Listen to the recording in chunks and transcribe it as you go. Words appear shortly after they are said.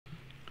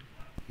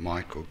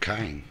Michael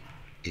Caine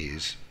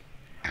is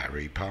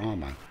Harry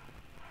Palmer,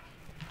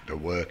 the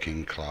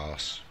working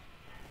class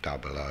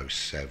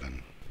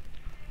 007.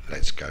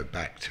 Let's go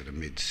back to the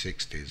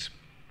mid-60s.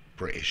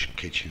 British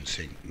kitchen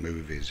sink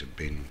movies have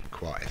been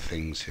quite a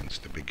thing since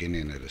the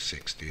beginning of the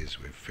 60s,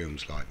 with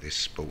films like This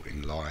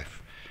Sporting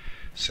Life,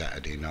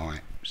 Saturday Night,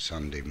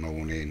 Sunday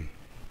Morning,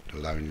 The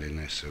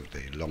Loneliness of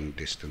the Long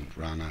Distance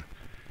Runner,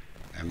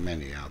 and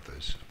many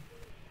others.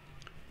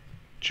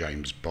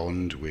 James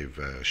Bond with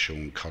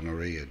Sean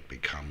Connery had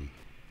become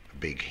a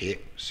big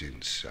hit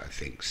since I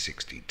think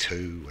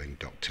 '62 when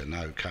Dr.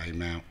 No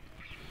came out.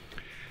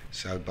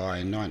 So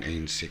by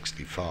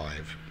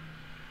 1965,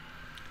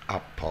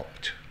 up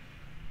popped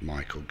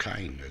Michael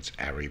Caine as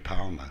Harry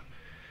Palmer,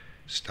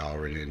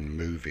 starring in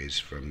movies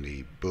from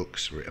the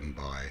books written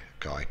by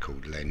a guy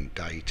called Len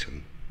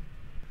Dayton.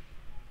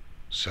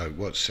 So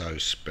what's so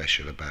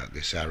special about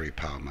this Harry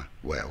Palmer?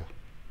 Well,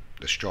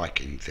 the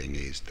striking thing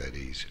is that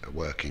he's a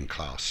working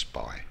class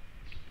spy.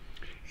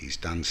 He's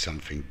done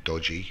something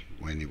dodgy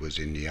when he was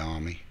in the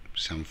army,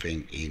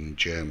 something in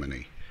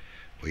Germany.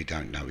 We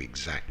don't know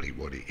exactly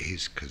what it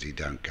is because he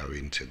don't go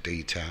into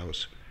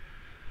details,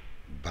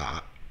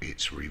 but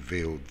it's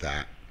revealed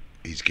that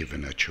he's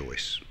given a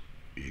choice.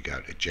 You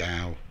go to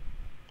jail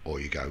or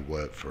you go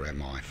work for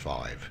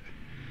MI5.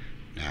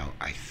 Now,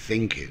 I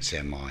think it's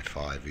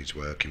MI5 he's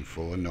working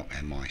for, not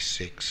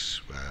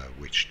MI6,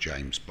 which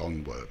James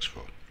Bond works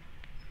for.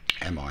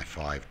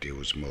 MI5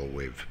 deals more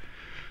with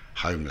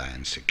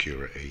homeland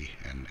security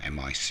and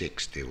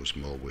MI6 deals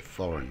more with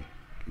foreign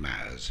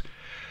matters,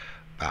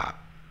 but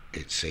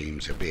it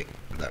seems a bit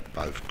that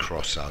both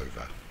cross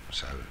over.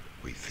 So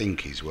we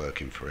think he's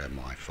working for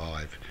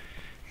MI5.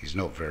 He's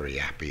not very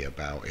happy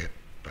about it,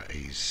 but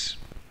he's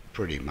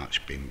pretty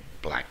much been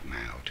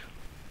blackmailed.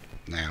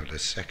 Now, the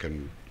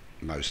second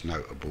most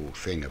notable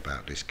thing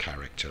about this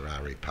character,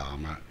 Harry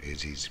Palmer,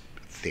 is his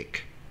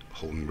thick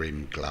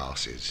horn-rimmed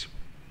glasses.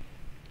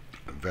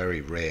 Very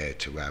rare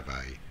to have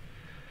a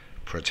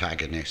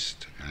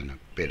protagonist and a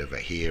bit of a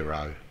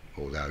hero,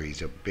 although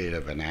he's a bit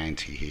of an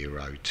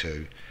anti-hero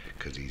too,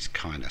 because he's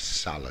kind of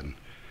sullen.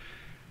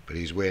 But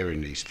he's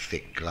wearing these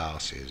thick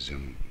glasses,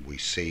 and we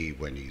see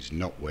when he's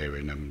not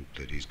wearing them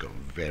that he's got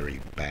very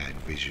bad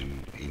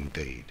vision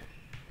indeed.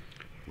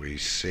 We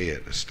see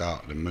at the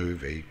start of the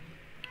movie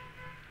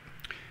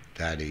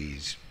that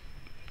he's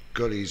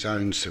got his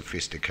own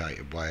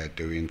sophisticated way of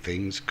doing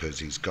things, because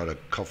he's got a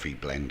coffee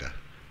blender.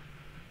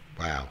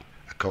 Wow,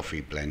 a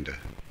coffee blender,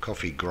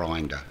 coffee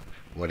grinder,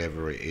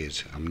 whatever it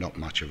is. I'm not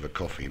much of a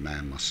coffee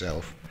man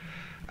myself,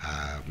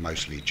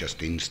 mostly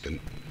just instant,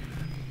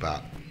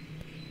 but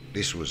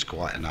this was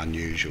quite an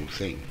unusual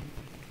thing.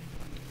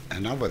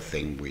 Another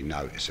thing we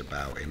notice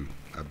about him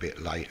a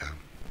bit later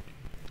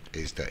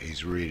is that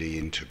he's really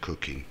into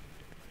cooking.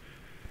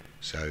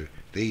 So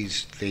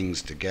these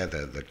things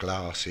together, the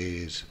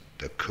glasses,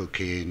 the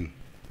cooking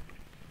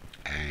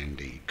and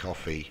the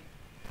coffee,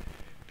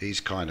 these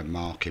kind of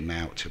mark him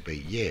out to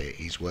be, yeah,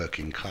 he's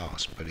working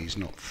class, but he's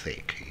not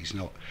thick. He's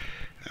not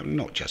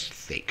just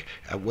thick.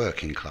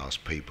 Working class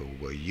people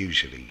were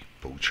usually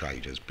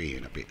portrayed as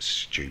being a bit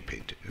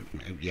stupid.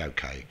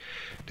 Okay,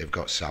 they've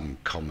got some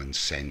common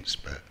sense,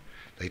 but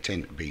they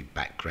tend to be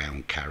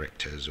background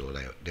characters, or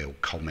they'll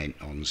comment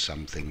on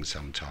something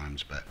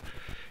sometimes, but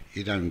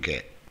you don't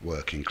get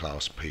working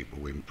class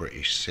people in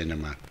British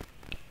cinema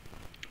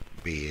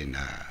being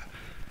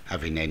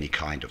having any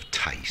kind of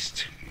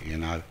taste, you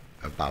know,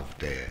 above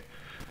their,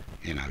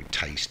 you know,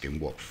 taste in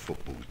what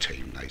football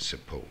team they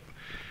support.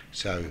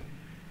 So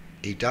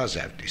he does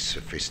have this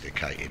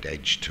sophisticated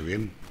edge to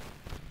him,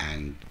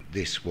 and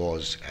this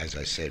was, as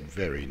I said,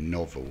 very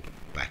novel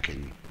back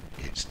in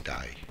its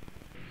day.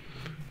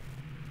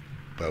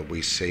 But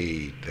we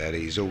see that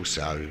he's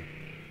also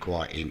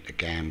quite into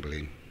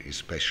gambling,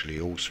 especially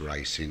horse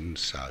racing.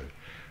 So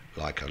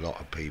like a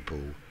lot of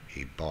people,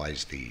 he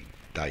buys the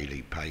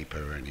daily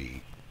paper and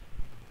he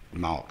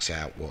marks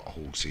out what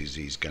horses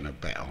he's going to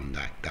bet on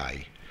that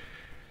day.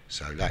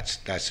 So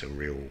that's a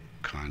real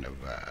kind of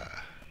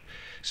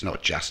it's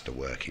not just a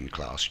working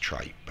class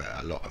trait, but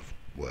a lot of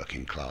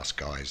working class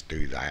guys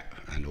do that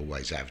and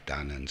always have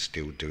done and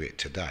still do it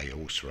today.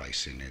 Horse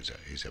racing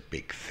is a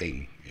big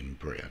thing in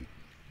Britain.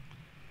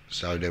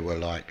 So there were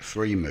like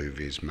 3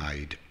 movies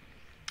made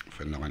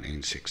from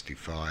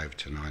 1965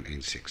 to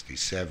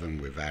 1967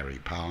 with Harry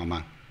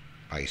Palmer,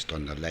 based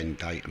on the Len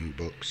Dayton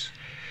books.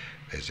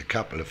 There's a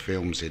couple of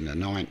films in the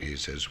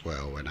 90s as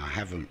well, and I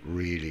haven't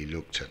really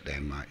looked at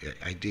them.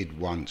 I did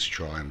once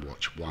try and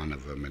watch one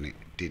of them and it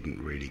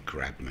didn't really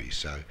grab me.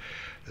 So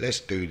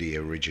let's do the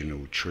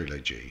original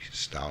trilogy,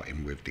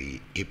 starting with the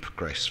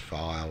Ipcress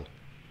File,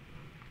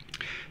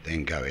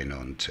 then going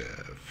on to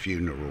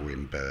Funeral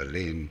in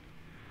Berlin,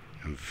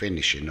 and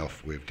finishing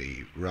off with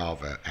the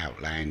rather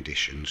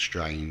outlandish and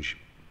strange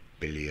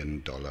 $1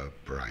 Billion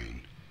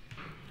Brain.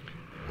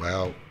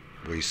 Well,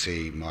 we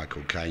see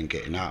Michael Caine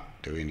getting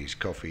up, doing his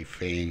coffee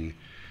thing,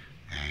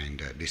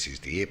 and this is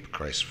the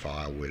Ipcress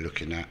File we're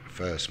looking at,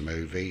 first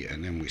movie,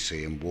 and then we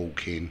see him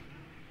walking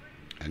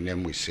And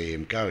then we see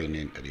him going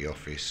into the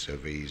office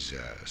of his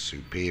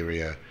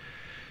superior,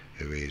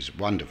 who is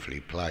wonderfully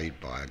played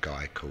by a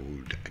guy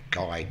called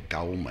Guy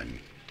Dolman,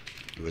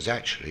 who was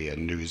actually a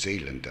New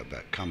Zealander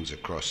but comes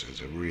across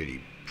as a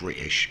really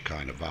British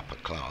kind of upper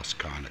class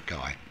kind of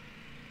guy.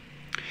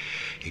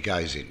 He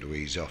goes into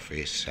his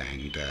office,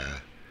 and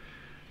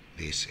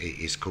this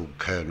is called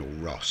Colonel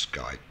Ross,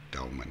 Guy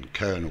Dolman,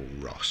 Colonel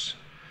Ross.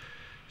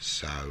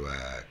 So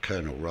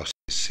Colonel Ross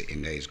is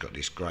sitting there. He's got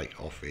this great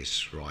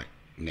office right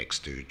next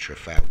to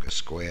Trafalgar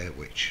Square,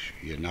 which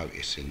you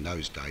notice in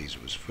those days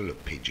was full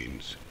of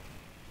pigeons,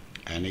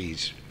 and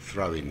he's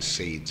throwing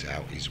seeds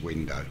out his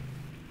window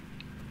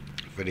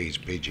for these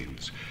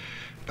pigeons.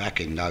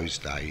 Back in those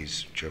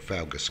days,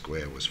 Trafalgar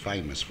Square was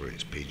famous for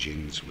its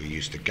pigeons. We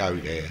used to go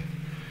there.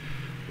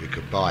 We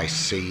could buy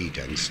seed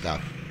and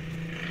stuff.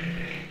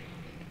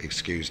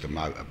 Excuse the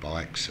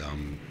motorbikes.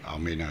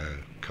 I'm in a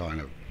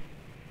kind of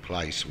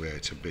place where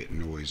it's a bit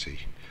noisy.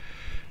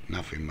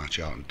 Nothing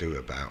much I can do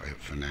about it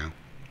for now.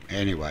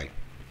 Anyway,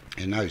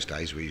 in those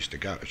days we used to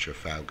go to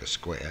Trafalgar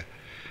Square,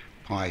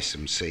 buy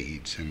some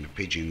seeds, and the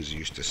pigeons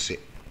used to sit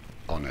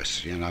on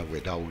us, you know.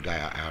 We'd hold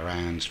out our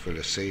hands full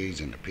of seeds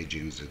and the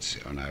pigeons would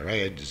sit on our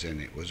heads,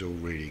 and it was all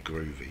really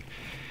groovy.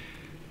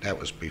 That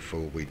was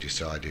before we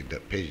decided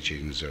that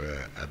pigeons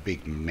are a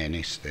big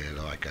menace. They're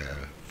like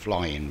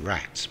flying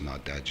rats, my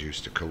dad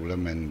used to call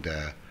them, and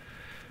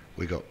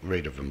we got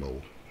rid of them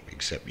all.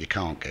 Except you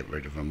can't get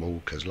rid of them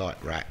all, because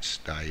like rats,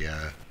 they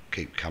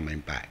keep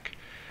coming back.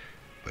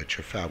 But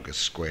Trafalgar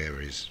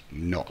Square is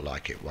not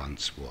like it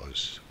once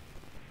was.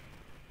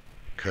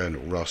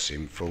 Colonel Ross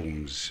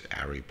informs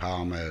Harry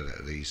Palmer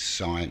that these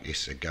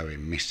scientists are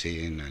going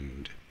missing,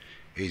 and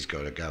he's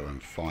got to go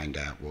and find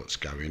out what's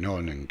going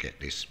on and get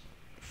this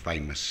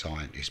famous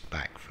scientist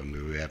back from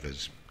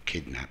whoever's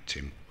kidnapped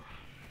him.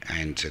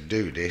 And to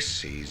do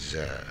this, he's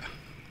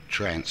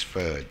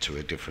transferred to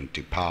a different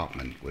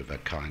department with a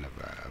kind of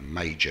a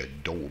Major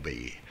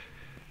Dolby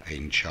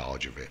in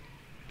charge of it.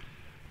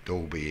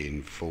 Dolby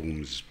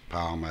informs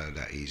Palmer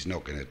that he's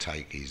not going to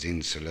take his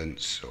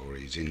insolence or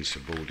his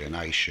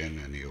insubordination,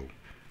 and he'll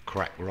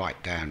crack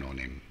right down on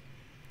him.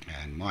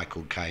 And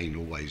Michael Caine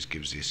always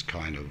gives this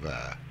kind of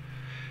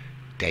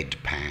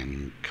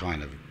deadpan,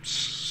 kind of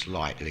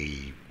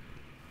slightly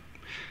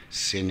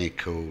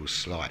cynical,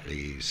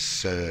 slightly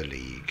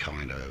surly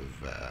kind of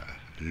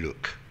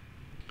look.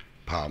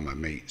 Palmer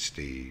meets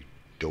the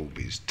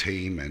Dolby's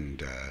team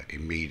and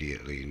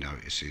immediately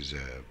notices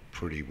a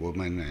pretty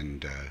woman,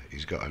 and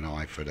he's got an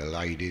eye for the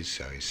ladies,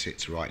 so he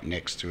sits right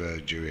next to her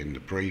during the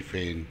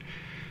briefing,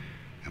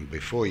 and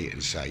before you can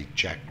say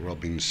Jack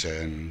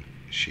Robinson,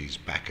 she's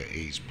back at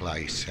his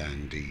place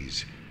and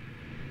he's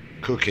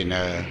cooking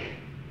her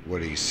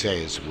what he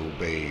says will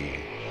be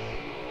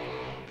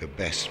the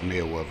best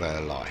meal of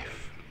her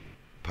life.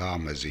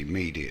 Palmer's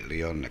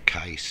immediately on the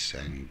case,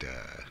 and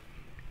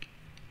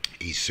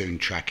he's soon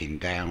tracking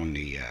down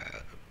the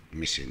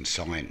missing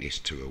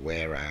scientist to a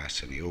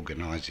warehouse, and he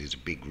organises a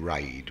big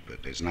raid,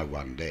 but there's no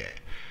one there,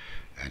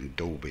 and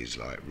Dolby's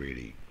like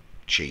really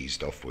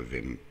cheesed off with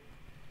him.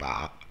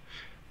 But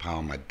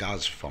Palmer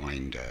does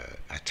find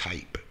a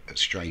tape, a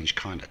strange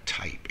kind of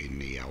tape in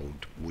the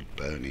old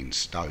wood-burning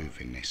stove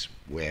in this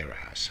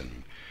warehouse,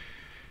 and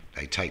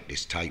they take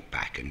this tape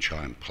back and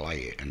try and play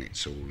it, and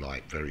it's all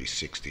like very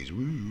 60s, woo,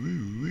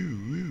 woo, woo,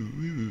 woo,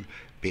 woo,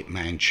 bit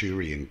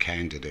Manchurian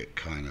Candidate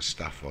kind of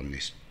stuff on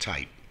this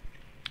tape.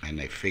 And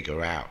they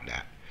figure out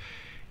that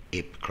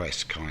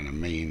Ipcress kind of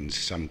means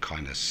some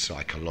kind of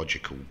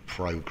psychological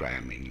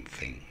programming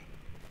thing.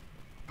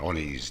 On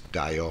his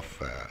day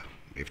off,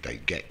 if they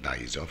get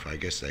days off, I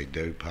guess they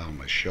do,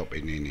 Palmer's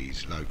shopping in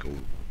his local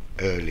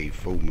early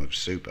form of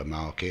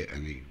supermarket,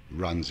 and he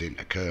runs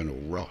into Colonel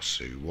Ross,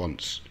 who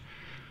wants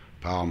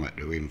Palmer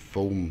to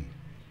inform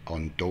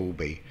on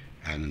Dolby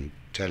and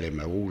tell him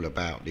all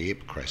about the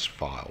Ipcress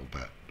File,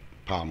 but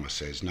Palmer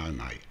says, no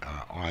mate,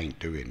 I ain't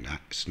doing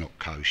that, it's not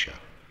kosher.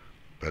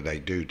 But they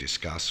do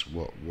discuss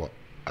what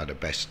are the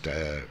best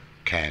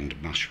canned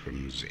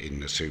mushrooms in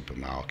the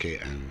supermarket,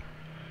 and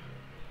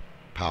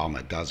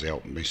Palmer does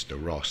help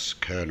Mr. Ross,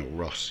 Colonel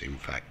Ross in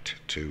fact,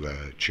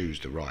 to choose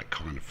the right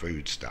kind of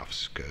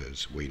foodstuffs,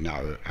 because we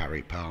know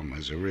Harry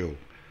Palmer's a real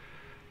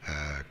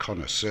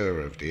connoisseur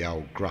of the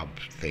old grub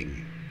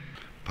thing.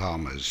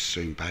 Palmer's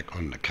soon back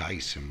on the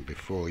case, and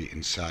before you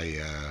can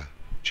say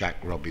Jack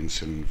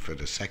Robinson for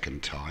the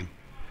second time,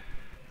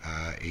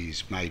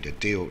 he's made a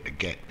deal to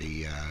get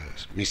the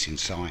missing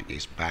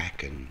scientist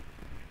back and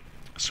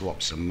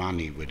swap some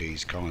money with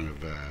these kind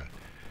of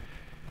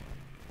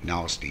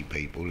nasty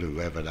people,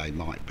 whoever they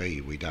might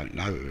be. We don't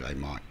know who they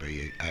might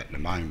be at the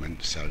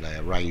moment, so they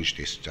arrange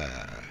this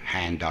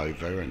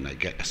handover and they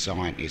get the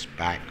scientist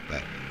back,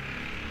 but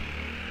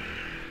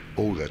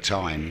all the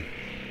time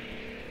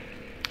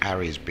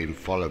Harry's been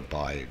followed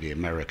by the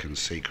American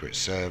Secret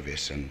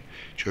Service, and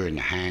during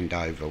the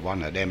handover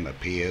one of them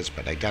appears,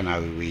 but they don't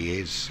know who he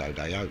is, so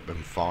they open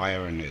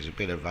fire and there's a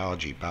bit of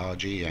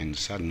argy-bargy, and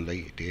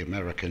suddenly the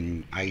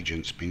American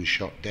agent's been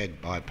shot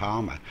dead by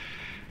Palmer,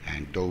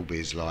 And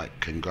Dolby's like,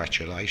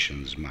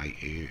 congratulations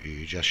mate,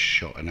 you just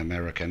shot an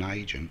American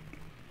agent.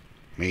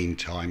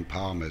 Meantime,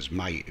 Palmer's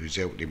mate, who's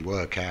helped him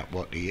work out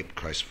what the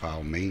Ipcress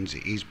File means,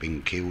 he's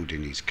been killed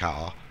in his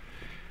car,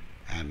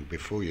 and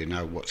before you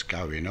know what's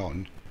going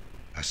on,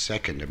 a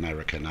second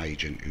American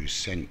agent who's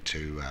sent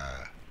to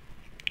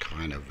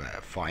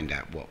find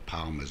out what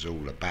Palmer's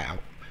all about,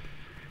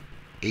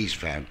 he's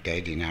found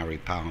dead in Harry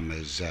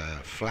Palmer's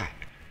flat.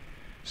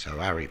 So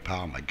Harry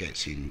Palmer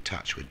gets in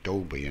touch with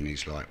Dolby and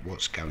he's like,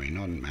 what's going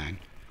on, man?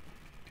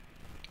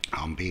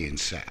 I'm being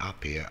set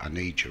up here, I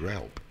need your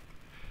help.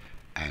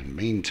 And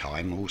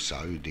meantime,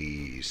 also,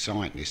 the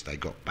scientist they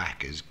got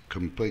back has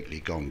completely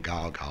gone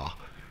gaga,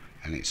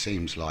 and it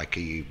seems like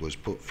he was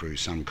put through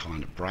some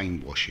kind of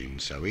brainwashing,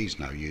 so he's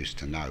no use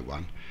to no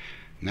one.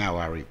 Now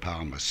Harry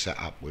Palmer's set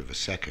up with a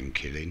second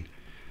killing,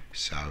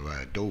 so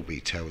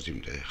Dolby tells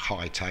him to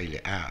hightail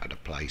it out of the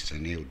place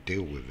and he'll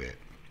deal with it.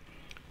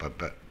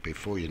 But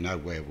before you know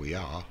where we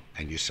are,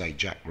 and you say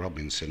Jack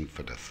Robinson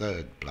for the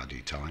third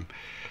bloody time,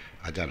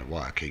 I don't know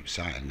why I keep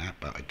saying that,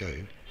 but I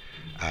do.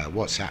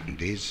 What's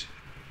happened is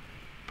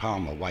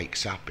Palmer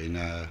wakes up in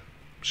a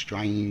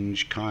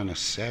strange kind of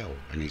cell,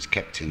 and he's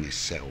kept in this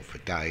cell for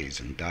days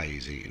and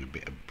days eating a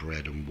bit of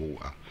bread and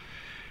water,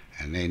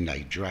 and then they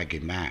drag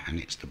him out, and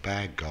it's the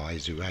bad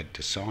guys who had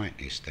the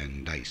scientist,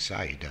 and they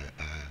say that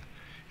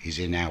he's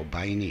in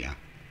Albania.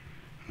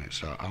 And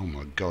it's like, oh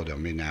my god,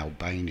 I'm in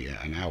Albania.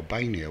 And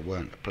Albania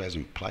weren't a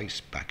pleasant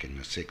place back in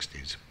the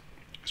 60s.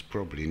 It's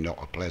probably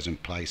not a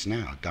pleasant place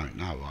now, I don't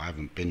know, I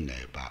haven't been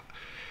there. But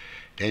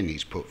then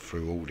he's put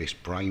through all this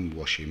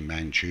brainwashing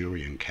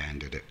Manchurian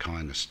candidate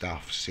kind of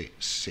stuff,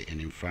 sitting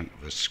in front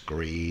of a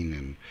screen,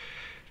 and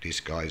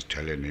this guy's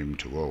telling him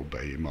to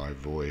obey my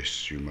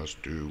voice, you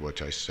must do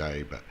what I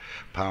say. But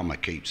Palmer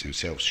keeps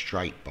himself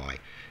straight by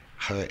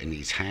hurting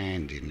his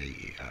hand in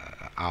the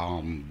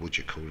arm, what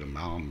do you call them,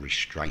 arm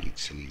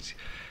restraints, and he's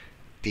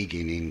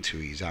digging into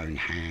his own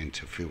hand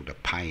to feel the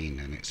pain,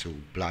 and it's all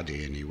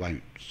bloody, and he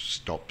won't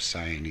stop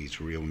saying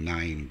his real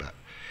name. But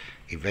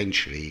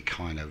eventually he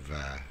kind of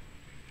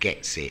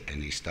gets it,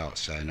 and he starts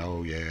saying,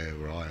 oh yeah,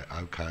 right,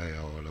 okay,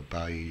 I'll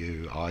obey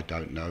you, I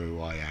don't know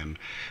who I am.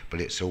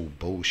 But it's all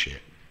bullshit.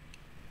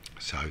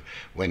 So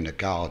when the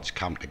guards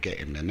come to get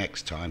him the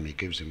next time, he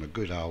gives him a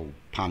good old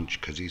punch,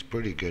 because he's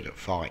pretty good at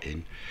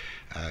fighting,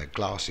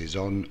 glasses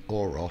on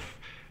or off.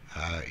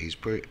 He's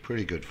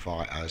pretty good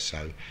fighter,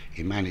 so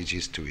he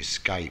manages to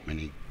escape, and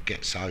he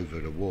gets over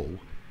the wall,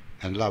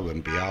 and lo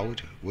and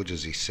behold, what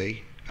does he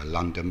see? A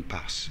London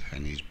bus,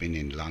 and he's been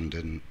in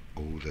London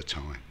all the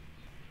time.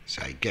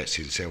 So he gets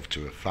himself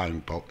to a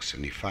phone box,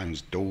 and he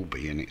phones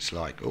Dolby, and it's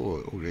like,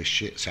 oh, all this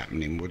shit's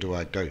happening, what do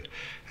I do?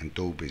 And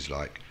Dolby's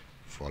like,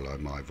 follow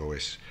my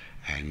voice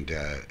and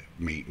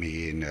meet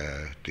me in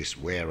this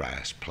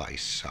warehouse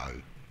place.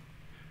 So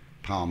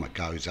Palmer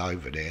goes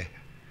over there,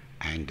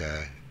 and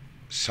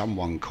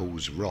someone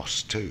calls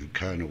Ross too,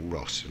 Colonel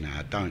Ross. Now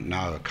I don't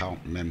know, I can't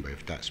remember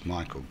if that's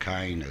Michael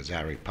Caine as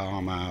Harry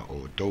Palmer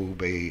or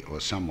Dolby or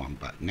someone,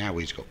 but now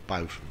he's got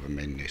both of them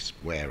in this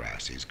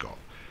warehouse. He's got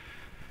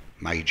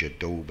Major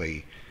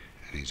Dolby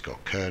and he's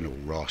got Colonel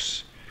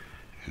Ross,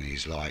 and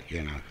he's like,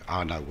 you know,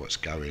 I know what's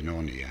going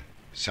on here.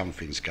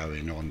 Something's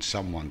going on,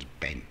 someone's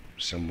bent,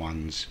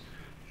 someone's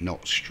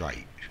not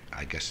straight.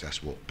 I guess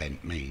that's what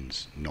bent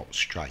means, not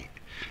straight.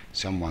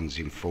 Someone's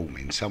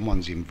informing,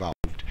 someone's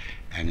involved,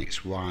 and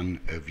it's one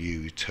of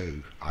you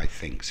two, I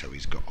think. So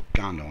he's got a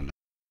gun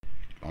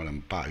on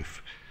them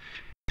both,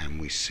 and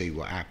we see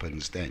what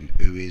happens then.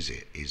 Who is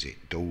it? Is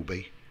it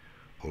Dolby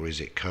or is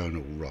it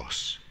Colonel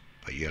Ross?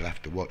 But you'll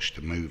have to watch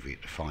the movie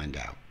to find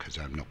out, because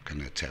I'm not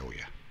going to tell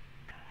you.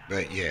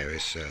 But yeah,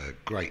 it's a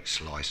great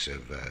slice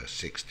of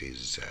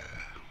 60s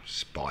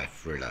spy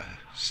thriller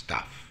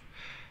stuff.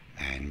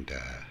 And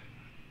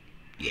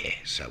yeah,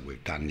 so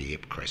we've done the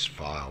Ipcress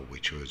File,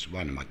 which was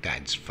one of my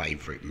dad's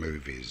favourite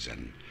movies.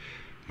 And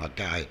my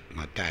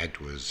dad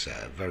was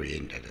very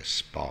into the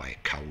spy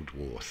Cold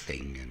War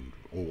thing, and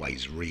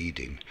always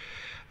reading.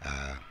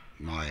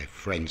 My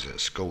friends at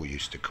school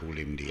used to call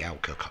him the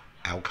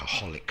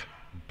alcoholic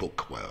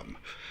bookworm,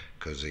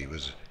 because he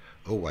was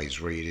always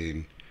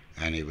reading,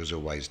 and he was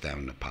always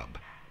down the pub.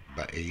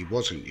 But he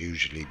wasn't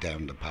usually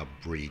down the pub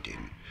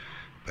reading,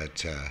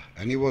 but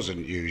and he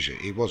wasn't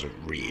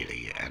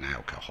really an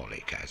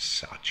alcoholic as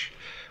such,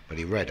 but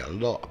he read a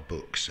lot of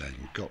books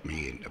and got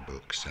me into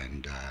books.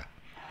 And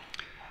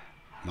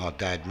my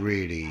dad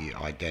really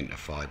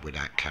identified with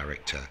that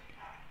character,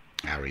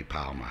 Harry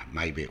Palmer.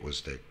 Maybe it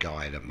was the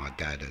guy that my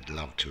dad had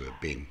loved to have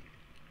been.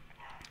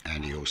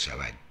 And he also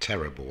had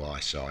terrible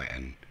eyesight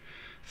and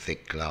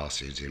thick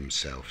glasses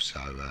himself, so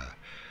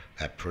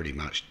that pretty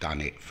much done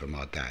it for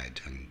my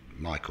dad. And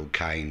Michael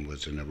Caine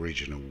was an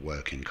original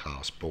working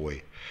class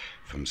boy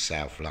from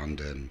South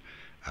London.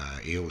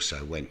 He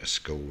also went to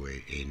school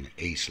in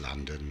East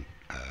London,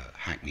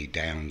 Hackney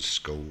Downs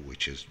School,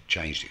 which has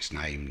changed its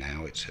name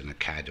now, it's an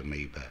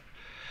academy, but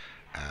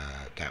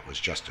that was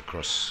just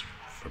across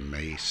from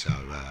me. So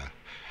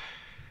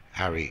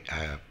Harry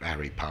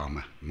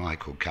Palmer,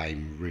 Michael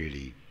Caine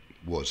really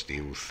was the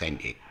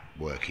authentic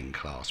working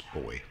class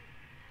boy,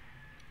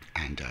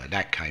 and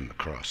that came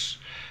across.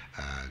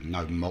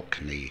 No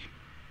mockney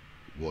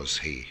was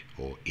he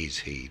or is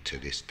he to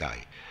this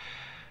day,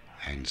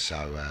 and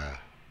so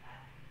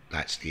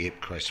that's the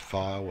Ipcress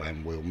File,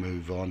 and we'll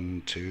move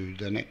on to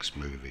the next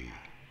movie.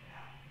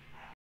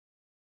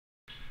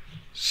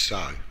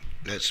 So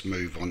let's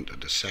move on to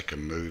the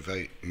second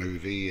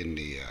movie in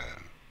the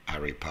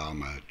Harry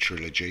Palmer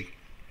trilogy.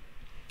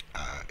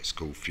 It's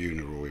called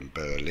Funeral in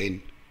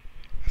Berlin.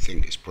 I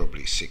think it's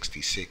probably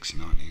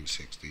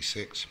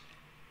 1966.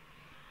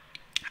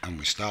 And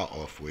we start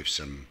off with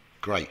some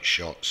great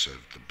shots of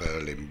the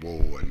Berlin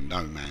Wall and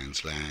no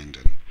man's land,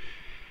 and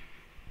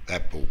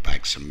that brought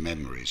back some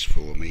memories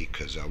for me,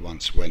 because I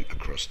once went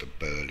across the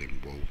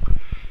Berlin Wall.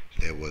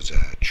 There was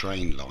a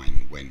train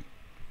line went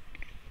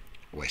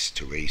west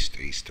to east,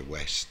 east to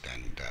west,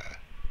 and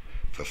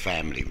for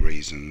family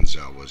reasons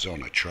I was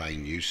on a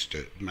train,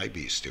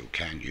 maybe it still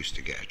used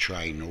to get a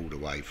train all the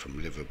way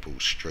from Liverpool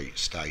Street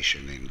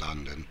Station in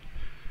London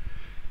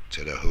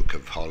to the Hook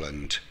of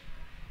Holland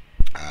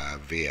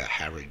via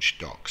Harwich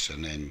Docks,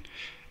 and then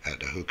at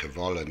the Hook of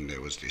Holland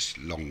there was this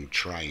long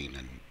train,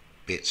 and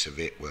bits of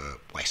it were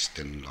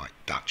Western, like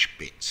Dutch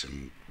bits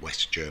and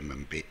West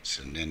German bits,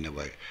 and then there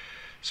were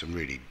some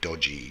really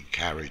dodgy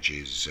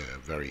carriages,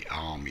 very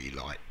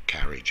army-like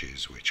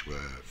carriages, which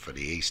were for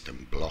the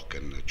Eastern Bloc,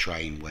 and the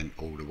train went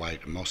all the way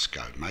to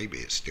Moscow. Maybe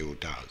it still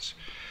does.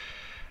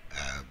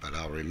 But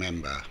I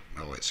remember,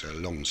 it's a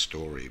long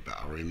story, but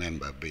I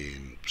remember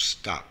being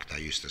stuck.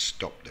 They used to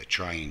stop the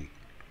train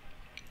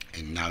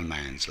in no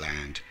man's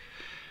land,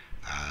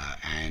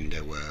 and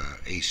there were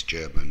East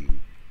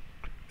German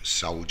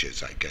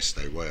soldiers, I guess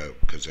they were,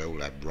 because they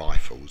all had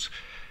rifles,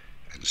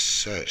 and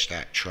searched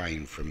that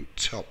train from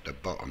top to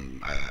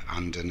bottom,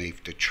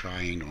 underneath the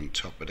train, on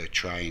top of the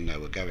train. They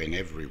were going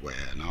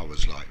everywhere, and I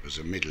was like, it was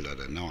the middle of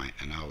the night,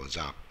 and I was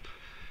up,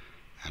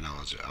 and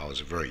I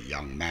was a very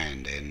young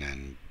man then,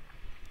 and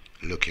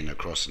looking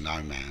across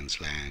no man's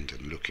land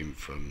and looking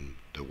from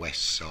the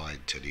west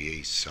side to the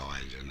east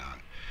side, and I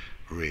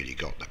really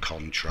got the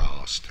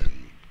contrast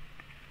and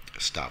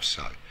stuff.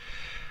 So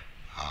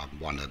I'm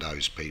one of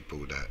those people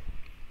that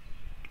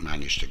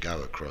managed to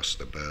go across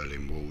the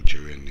Berlin Wall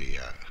during the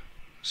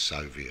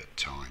Soviet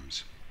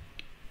times.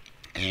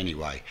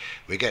 Anyway,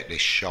 we get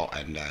this shot,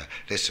 and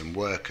there's some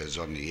workers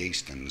on the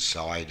eastern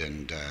side,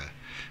 and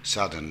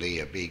suddenly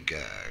a big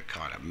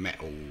kind of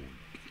metal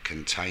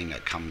container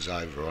comes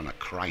over on a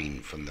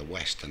crane from the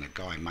west, and a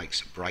guy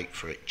makes a break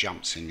for it,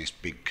 jumps in this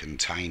big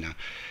container.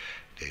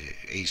 The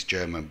East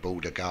German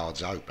border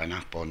guards open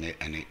up on it,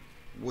 and it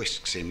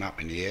whisks him up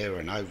in the air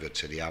and over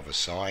to the other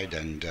side,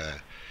 and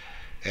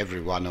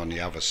everyone on the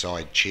other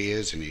side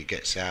cheers, and he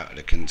gets out of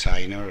the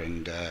container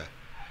and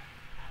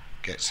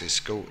gets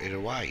escorted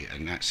away,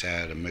 and that's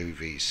how the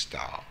movie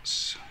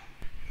starts.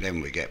 Then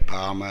we get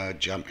Palmer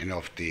jumping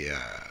off the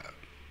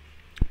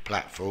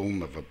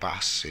platform of a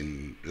bus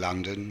in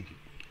London,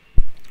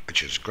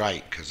 which was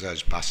great, because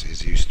those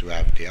buses used to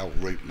have, the old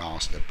route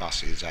master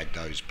buses had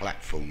those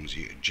platforms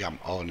you could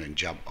jump on and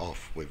jump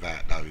off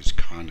without those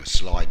kind of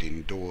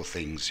sliding door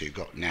things you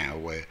got now,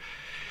 where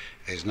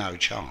there's no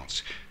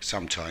chance.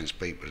 Sometimes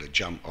people would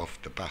jump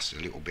off the bus a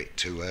little bit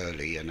too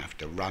early and have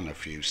to run a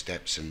few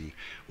steps and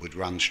would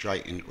run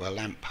straight into a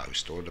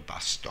lamppost or the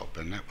bus stop,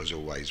 and that was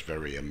always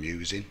very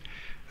amusing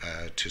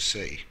to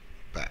see.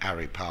 But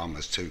Harry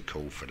Palmer's too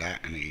cool for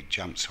that, and he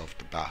jumps off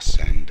the bus,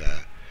 and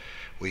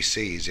we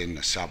see he's in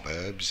the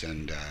suburbs,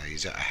 and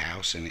he's at a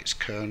house, and it's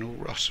Colonel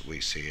Ross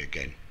we see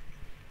again,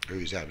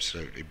 who's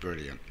absolutely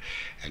brilliant.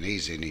 And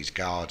he's in his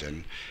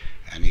garden,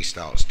 and he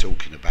starts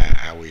talking about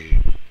how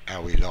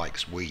he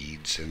likes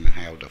weeds, and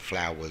how the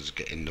flowers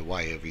get in the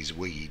way of his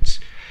weeds,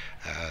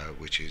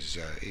 which is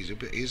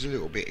he's a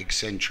little bit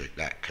eccentric,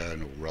 that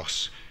Colonel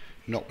Ross,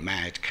 not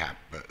madcap,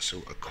 but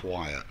sort of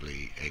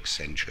quietly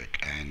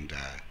eccentric. And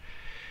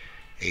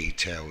he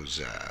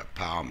tells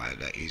Palmer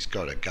that he's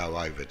got to go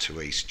over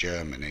to East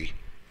Germany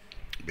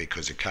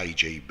because a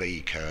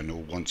KGB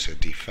colonel wants a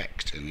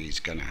defect, and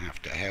he's going to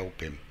have to help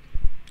him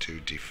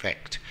to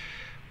defect,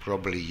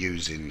 probably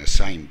using the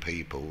same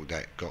people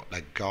that got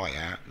that guy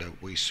out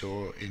that we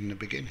saw in the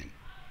beginning.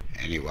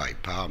 Anyway,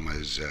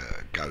 Palmer's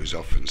goes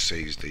off and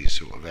sees these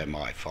sort of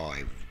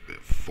MI5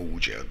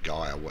 forger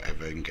guy or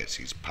whatever, and gets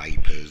his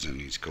papers,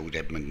 and he's called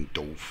Edmund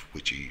Dolph,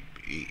 which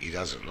he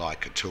doesn't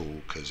like at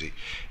all, because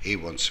he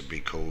wants to be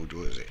called,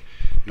 what is it,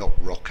 not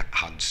Rock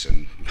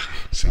Hudson,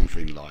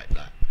 something like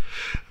that,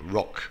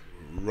 Rock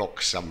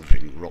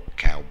something, Rock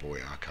Cowboy,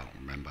 I can't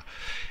remember.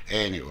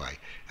 Anyway,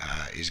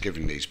 he's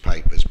given these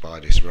papers by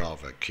this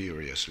rather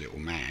curious little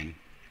man,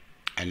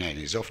 and then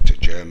he's off to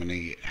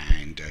Germany,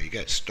 and he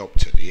gets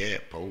stopped at the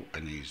airport,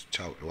 and he's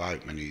told to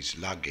open his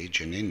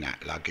luggage, and in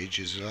that luggage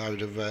is a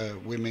load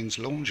of women's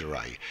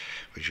lingerie,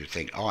 which you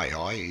think,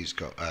 aye, he's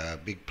got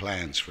big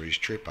plans for his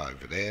trip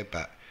over there.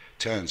 But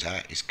turns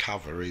out his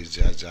cover is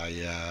as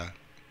a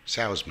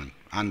salesman,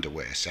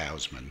 underwear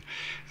salesman,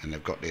 and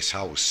they've got this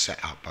whole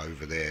setup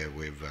over there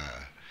with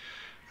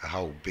a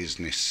whole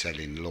business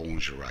selling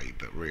lingerie,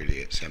 but really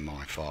it's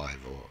MI5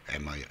 or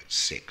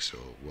MI6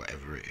 or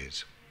whatever it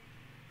is.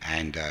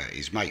 And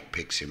his mate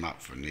picks him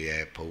up from the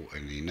airport,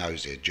 and he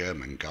knows a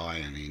German guy,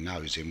 and he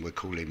knows him. We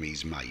call him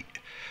his mate,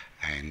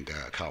 and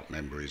I can't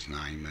remember his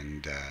name.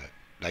 And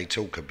they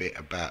talk a bit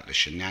about the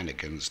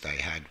shenanigans they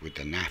had with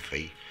the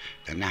NAFI.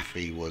 The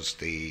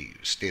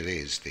NAFI still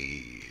is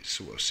the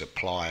sort of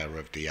supplier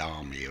of the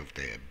army of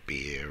their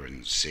beer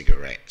and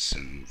cigarettes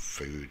and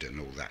food and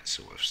all that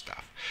sort of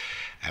stuff.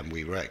 And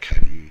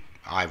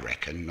I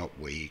reckon, not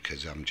we,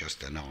 because I'm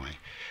just an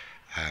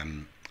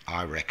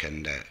I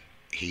reckon that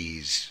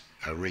his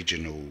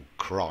original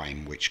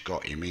crime which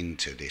got him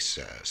into this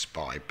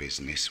spy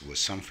business was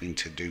something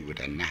to do with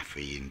a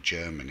NAFI in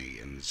Germany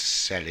and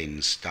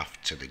selling stuff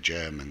to the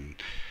German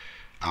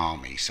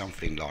army,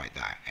 something like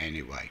that.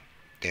 Anyway,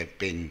 there have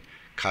been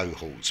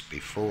cohorts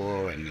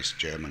before, and this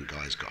German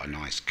guy's got a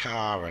nice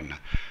car, and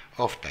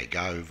off they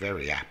go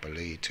very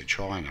happily to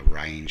try and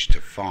arrange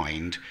to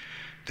find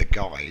the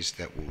guys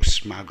that will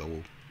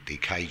smuggle the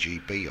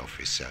KGB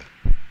officer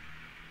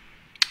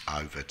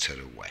over to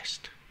the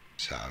west.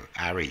 So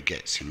Harry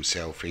gets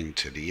himself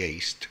into the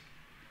east,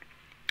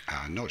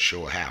 not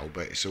sure how,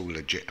 but it's all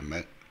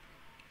legitimate,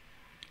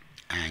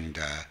 and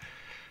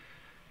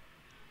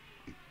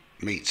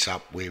meets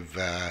up with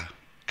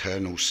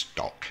Colonel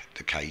Stock,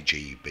 the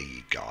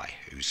KGB guy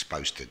who's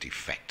supposed to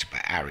defect,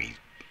 but Harry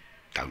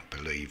don't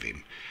believe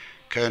him.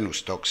 Colonel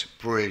Stock's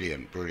a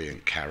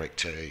brilliant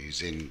character.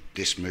 He's in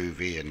this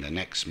movie and the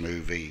next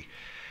movie.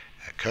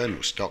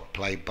 Colonel Stock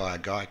played by a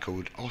guy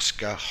called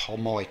Oskar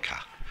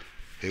Homojka,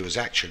 who was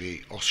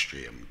actually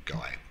Austrian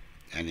guy,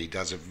 and he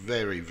does a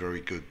very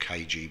good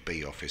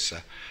KGB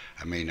officer.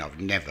 I mean, I've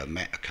never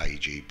met a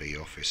KGB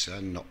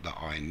officer, not that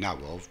I know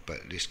of,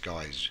 but this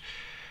guy's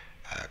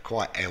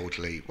quite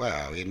elderly,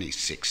 well, in his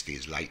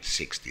 60s, late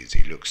 60s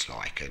he looks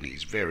like, and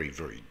he's very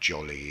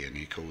jolly, and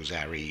he calls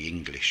Harry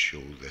English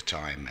all the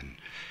time, and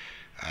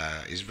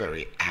he's a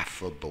very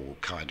affable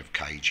kind of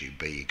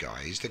KGB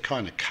guy. He's the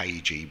kind of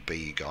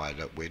KGB guy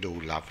that we'd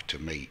all love to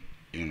meet,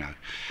 you know.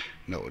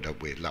 Not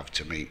that we'd love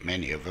to meet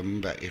many of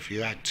them, but if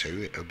you had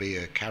to, it would be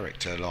a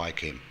character like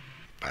him.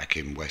 Back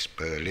in West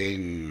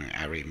Berlin,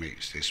 Harry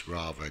meets this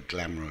rather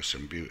glamorous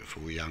and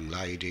beautiful young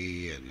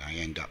lady, and they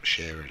end up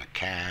sharing a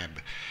cab,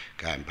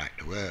 going back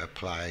to her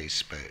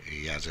place, but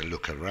he has a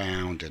look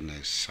around and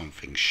there's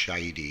something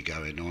shady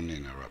going on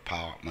in her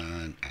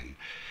apartment, and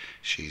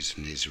she's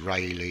an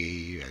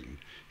Israeli, and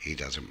he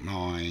doesn't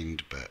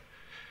mind, but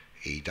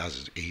he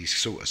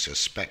sort of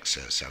suspects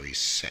her, so he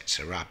sets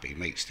her up. He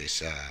meets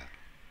this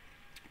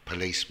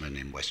policeman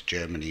in West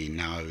Germany he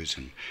knows,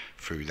 and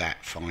through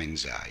that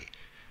finds a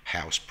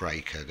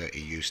housebreaker that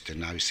he used to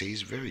know. See,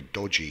 he's very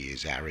dodgy,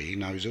 is Harry. He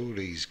knows all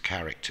these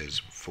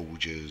characters,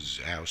 forgers,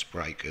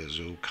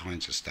 housebreakers, all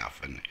kinds of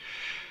stuff, and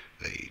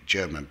the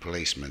German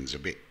policeman's a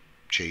bit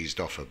cheesed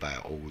off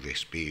about all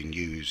this being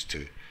used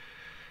to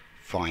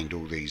find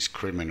all these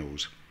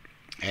criminals.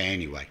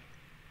 Anyway,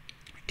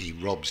 he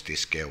robs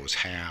this girl's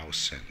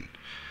house and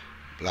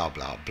blah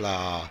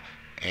blah.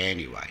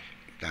 Anyway,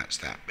 that's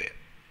that bit.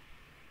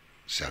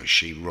 So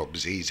she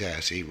robs his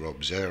house, he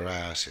robs her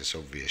house. It's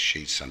obvious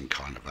she's some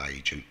kind of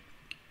agent.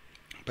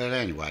 But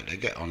anyway, they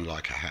get on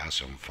like a house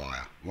on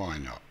fire. Why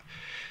not?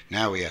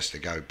 Now he has to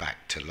go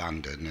back to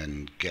London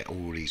and get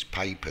all these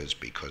papers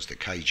because the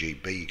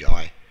KGB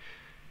guy,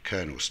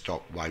 Colonel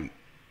Stock, won't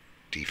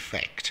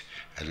defect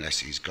unless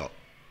he's got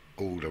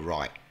all the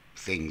right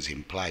things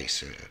in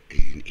place.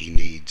 He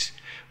needs,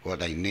 what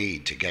they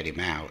need to get him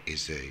out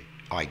is the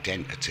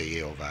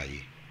identity of a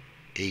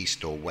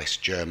East or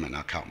West German,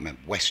 I can't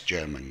remember, West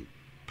German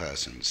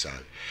person. So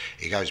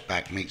he goes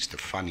back, meets the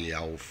funny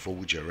old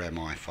forger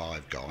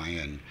MI5 guy,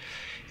 and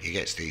he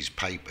gets these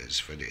papers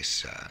for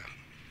this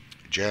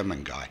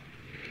German guy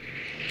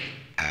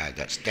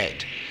that's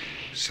dead.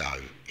 So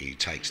he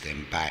takes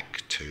them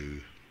back to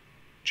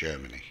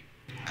Germany,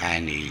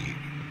 and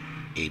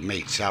he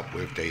meets up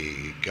with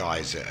the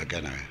guys that are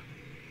going to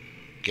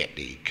get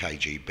the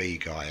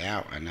KGB guy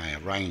out, and they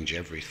arrange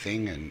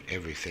everything, and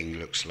everything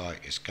looks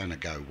like it's going to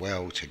go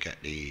well to get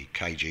the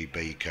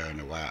KGB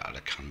colonel out of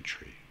the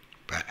country.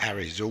 But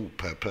Harry's all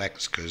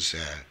perplexed because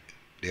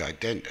the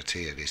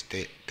identity of this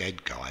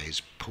dead guy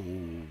is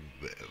Paul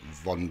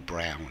von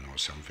Braun or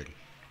something,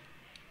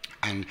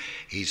 and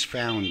he's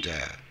found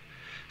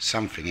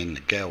something in the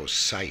girl's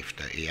safe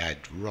that he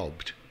had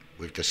robbed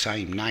with the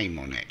same name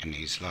on it, and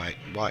he's like,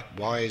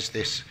 why is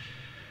this?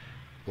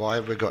 Why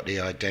have we got the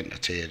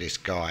identity of this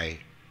guy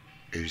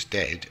who's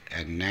dead,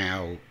 and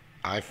now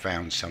I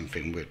found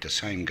something with the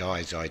same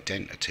guy's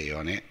identity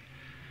on it?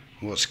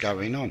 What's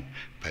going on?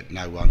 But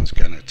no one's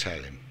going to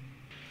tell him.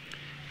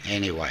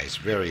 Anyway, it's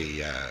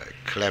very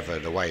clever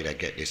the way they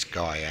get this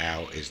guy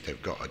out. Is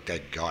they've got a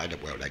dead guy,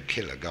 they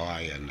kill a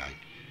guy and they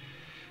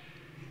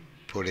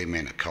put him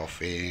in a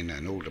coffin,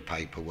 and all the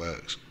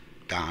paperwork's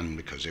done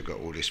because they've got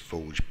all this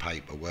forged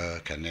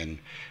paperwork, and then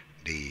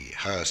the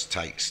hearse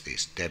takes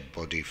this dead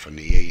body from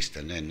the east,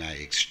 and then they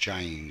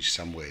exchange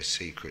somewhere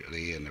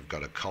secretly, and they've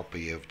got a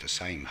copy of the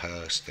same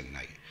hearse, and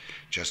they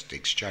just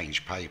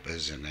exchange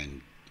papers, and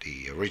then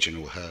the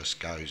original hearse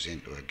goes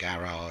into a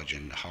garage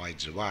and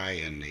hides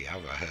away, and the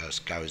other hearse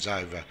goes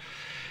over,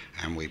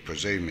 and we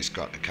presume it's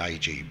got the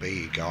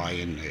KGB guy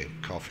in the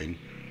coffin.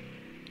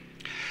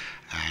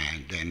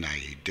 And then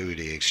they do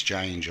the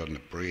exchange on the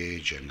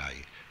bridge, and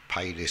they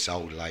pay this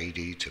old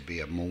lady to be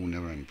a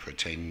mourner and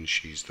pretend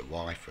she's the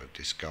wife of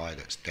this guy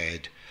that's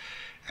dead.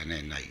 And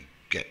then they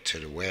get to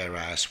the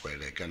warehouse where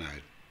they're going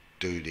to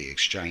do the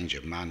exchange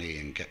of money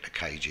and get the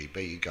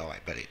KGB guy.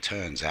 But it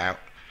turns out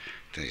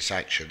that it's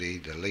actually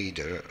the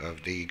leader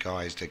of the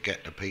guys that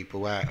get the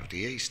people out of the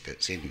East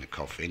that's in the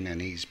coffin,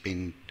 and he's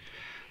been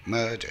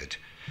murdered.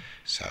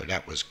 So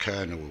that was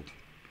Colonel,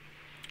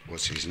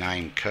 what's his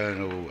name?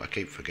 I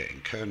keep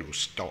forgetting, Colonel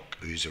Stock,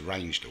 who's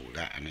arranged all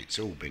that, and it's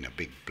all been a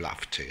big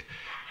bluff to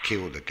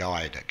kill the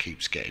guy that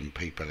keeps getting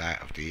people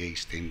out of the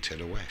East into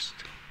the West.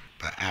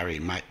 But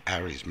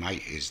Harry's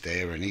mate is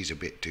there, and he's a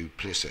bit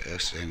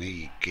duplicitous, and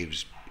he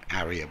gives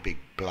Harry a big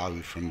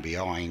blow from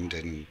behind,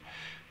 and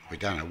we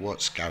don't know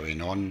what's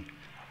going on.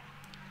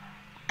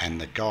 And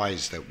the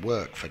guys that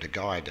work for the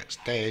guy that's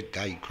dead,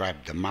 they grab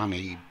the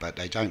money, but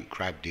they don't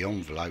grab the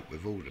envelope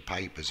with all the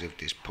papers of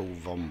this Paul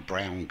von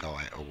Braun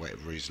guy, or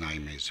whatever his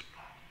name is.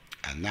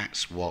 And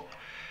that's what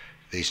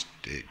the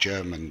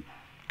German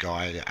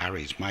guy,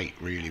 Harry's mate,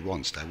 really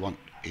wants.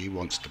 He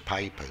wants the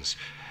papers.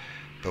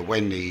 But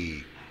when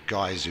the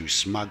guys who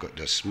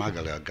the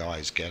smuggler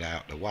guys get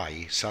out the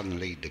way,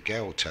 suddenly the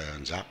girl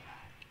turns up.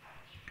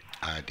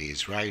 The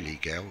Israeli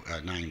girl,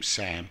 her name's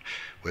Sam,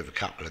 with a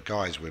couple of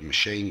guys with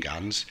machine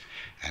guns,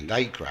 and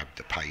they grab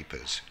the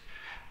papers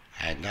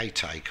and they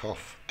take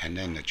off. And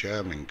then the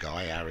German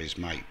guy, Harry's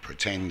mate,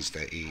 pretends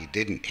that he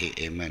didn't hit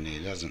him and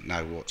he doesn't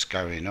know what's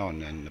going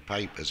on, and the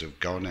papers have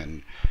gone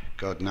and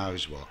God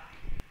knows what.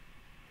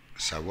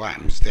 So what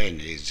happens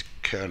then is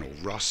Colonel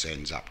Ross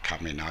ends up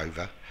coming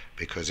over,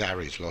 because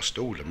Harry's lost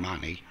all the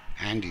money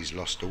and he's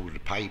lost all the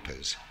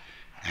papers,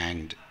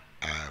 and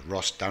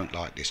Ross don't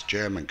like this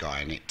German guy.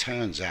 And it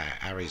turns out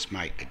Harry's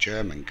mate, the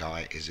German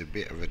guy, is a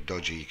bit of a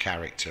dodgy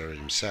character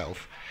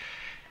himself,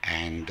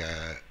 and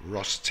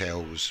Ross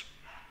tells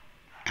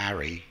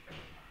Harry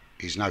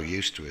he's no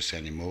use to us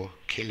anymore,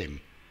 kill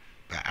him.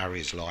 But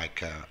Harry's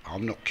like,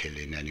 I'm not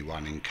killing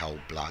anyone in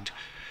cold blood.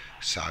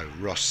 So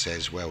Ross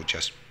says, well,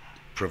 just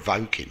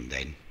provoke him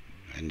then,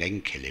 and then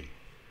kill him.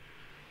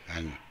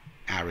 And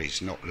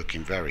Harry's not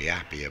looking very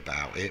happy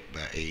about it,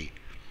 but he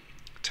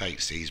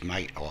takes his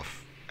mate off.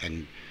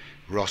 And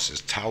Ross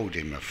has told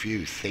him a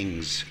few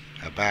things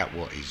about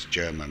what his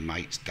German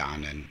mate's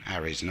done, and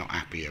Harry's not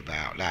happy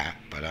about that,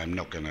 but I'm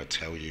not going to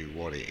tell you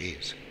what it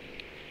is.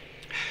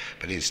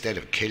 But instead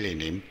of killing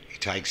him, he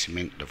takes him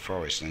into the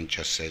forest and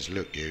just says,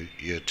 look,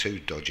 you're too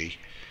dodgy,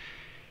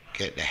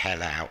 get the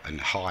hell out and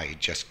hide,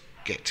 just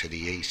get to the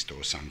east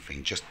or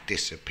something, just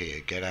disappear,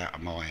 get out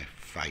of my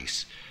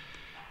face.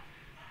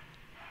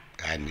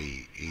 And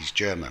his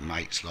German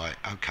mate's like,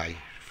 okay,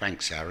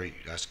 thanks Harry,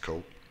 that's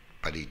cool.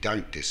 But he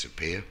don't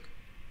disappear.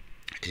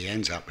 He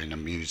ends up in a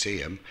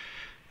museum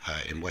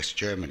in West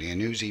Germany,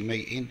 and who's he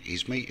meeting?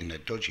 He's meeting a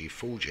dodgy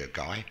forger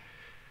guy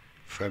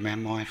from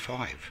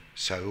MI5.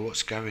 So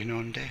what's going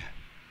on there?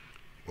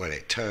 Well,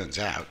 it turns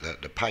out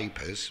that the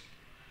papers,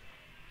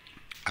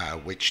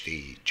 which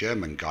the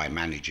German guy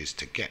manages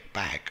to get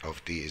back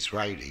of the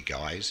Israeli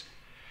guys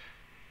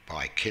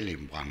by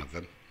killing one of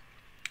them,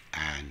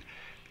 and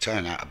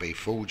turn out to be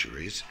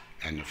forgeries.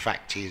 And the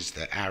fact is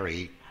that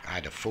Harry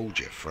had a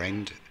forger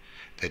friend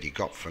that he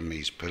got from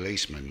his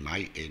policeman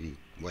mate in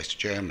West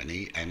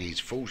Germany, and he's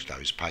forged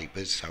those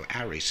papers, so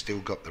Harry's still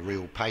got the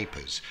real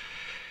papers.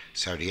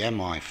 So the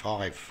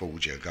MI5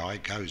 forger guy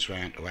goes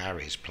round to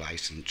Harry's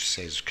place and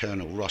says,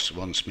 Colonel Ross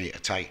wants me to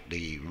take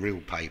the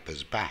real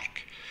papers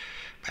back.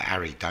 But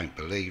Harry don't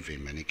believe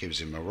him, and he gives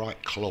him a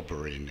right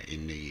clobbering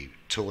in the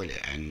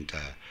toilet, and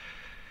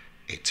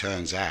it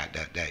turns out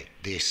that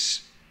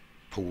this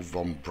Paul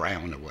von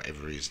Braun, or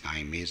whatever his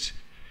name is,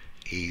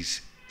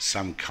 he's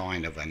some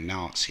kind of a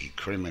Nazi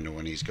criminal,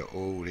 and he's got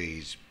all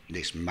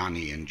this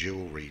money and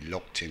jewellery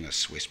locked in a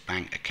Swiss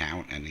bank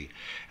account, and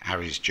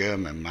Harry's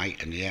German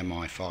mate and the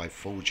MI5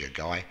 forger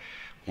guy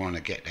want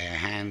to get their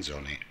hands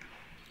on it.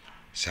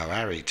 So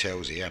Harry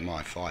tells the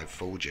MI5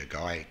 forger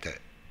guy that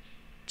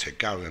to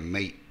go and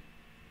meet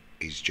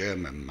his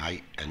German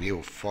mate, and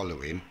he'll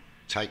follow him,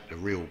 take the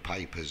real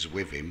papers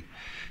with him.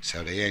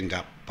 So they end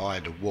up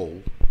by the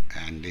wall,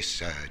 and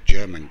this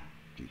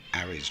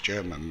Harry's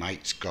German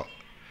mate's got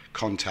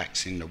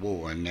contacts in the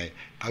wall, and they're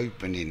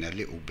opening a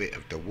little bit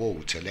of the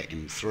wall to let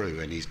him through,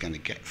 and he's going to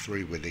get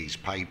through with these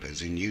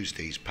papers and use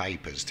these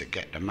papers to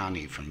get the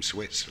money from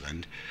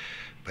Switzerland.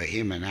 But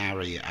him and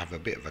Harry have a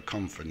bit of a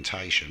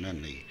confrontation,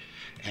 and the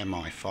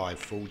MI5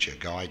 forger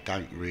guy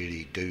don't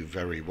really do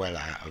very well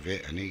out of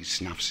it, and he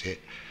snuffs it.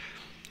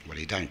 Well,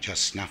 he don't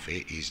just snuff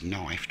it, he's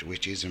knifed,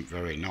 which isn't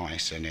very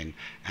nice. And then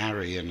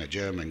Harry and the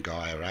German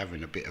guy are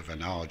having a bit of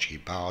an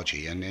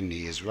argy-bargy, and then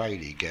the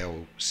Israeli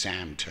girl,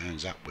 Sam,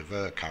 turns up with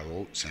her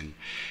cohorts, and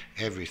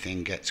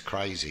everything gets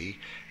crazy,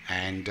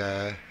 and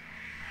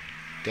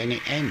then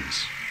it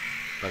ends.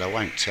 But I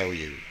won't tell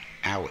you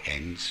how it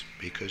ends,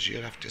 because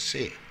you'll have to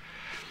see it.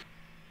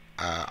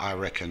 I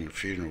reckon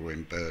Funeral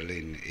in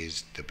Berlin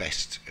is the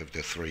best of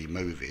the three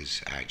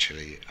movies,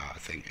 actually. I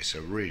think it's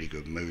a really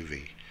good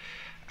movie.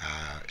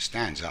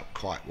 Stands up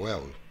quite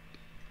well.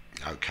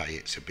 Okay,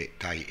 it's a bit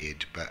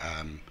dated, but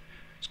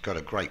it's got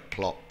a great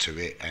plot to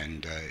it,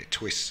 and it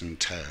twists and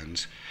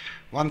turns.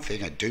 One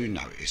thing I do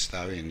notice,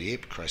 though, in the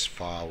Ipcress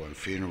File and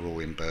Funeral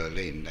in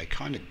Berlin, they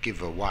kind of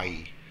give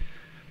away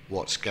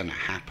what's going to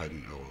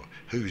happen or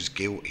who's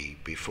guilty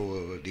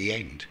before the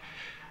end.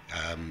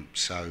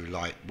 So,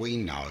 like, we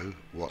know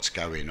what's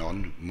going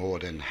on more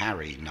than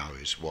Harry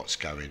knows what's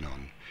going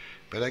on.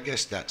 But I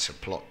guess that's a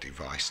plot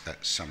device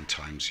that's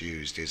sometimes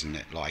used, isn't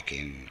it? Like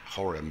in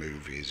horror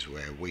movies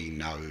where we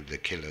know the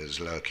killer's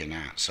lurking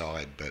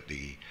outside, but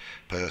the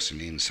person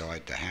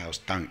inside the house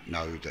don't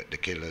know that the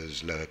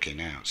killer's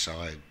lurking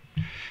outside,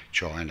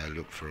 trying to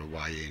look for a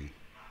way in.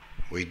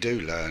 We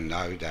do learn,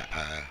 though, that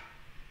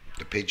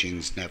the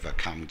pigeons never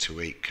come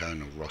to eat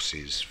Colonel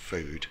Ross's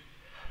food.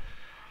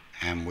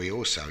 And we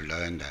also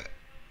learn that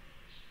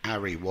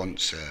Harry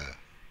wants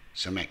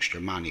some extra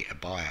money to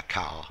buy a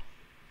car.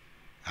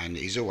 And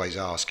he's always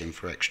asking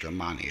for extra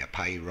money, a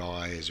pay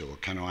rise, or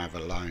can I have a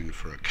loan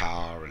for a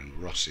car? And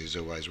Ross is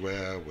always,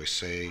 well, we'll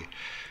see.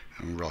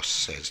 And Ross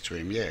says to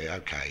him, yeah,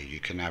 okay, you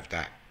can have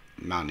that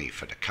money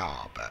for the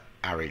car. But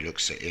Harry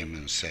looks at him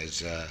and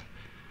says,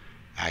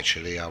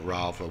 actually, I'd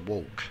rather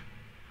walk,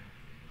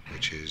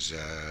 which is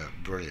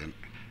brilliant.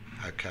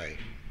 Okay,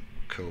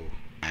 cool.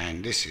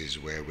 And this is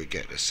where we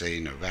get the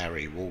scene of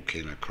Harry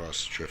walking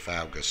across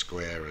Trafalgar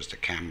Square as the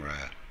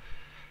camera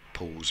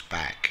pulls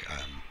back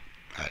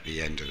at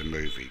the end of the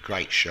movie.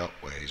 Great shot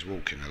where he's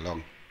walking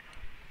along.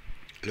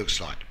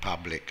 Looks like the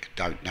public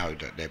don't know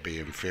that they're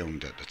being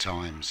filmed at the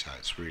time, so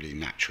it's really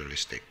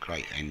naturalistic.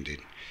 Great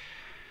ending.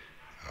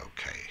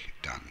 Okay,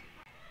 done.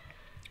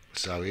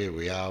 So here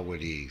we are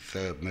with the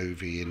third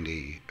movie in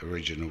the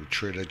original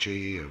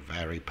trilogy of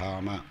Harry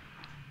Palmer,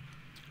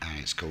 and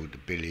it's called The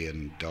 $1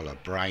 Billion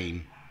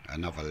Brain,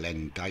 another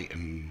Len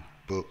Deighton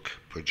book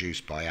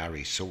produced by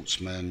Harry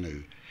Saltzman,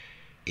 who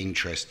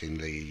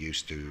interestingly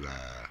used to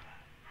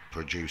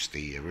produce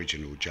the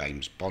original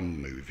James Bond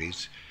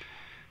movies,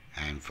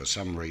 and for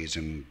some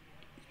reason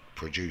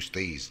produced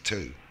these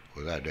too,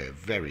 although they're a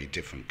very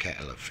different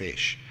kettle of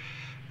fish.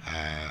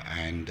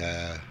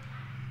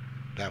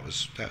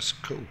 That's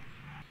cool.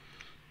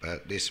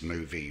 But this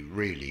movie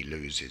really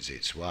loses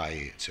its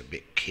way. It's a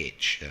bit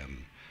kitsch.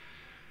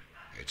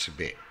 It's a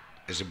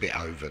bit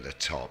over the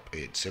top.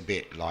 It's a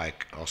bit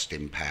like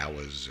Austin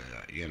Powers.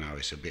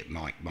 It's a bit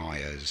Mike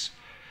Myers.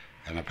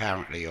 And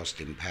apparently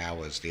Austin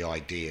Powers, the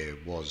idea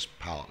was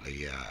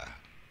partly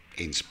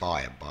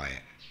inspired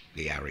by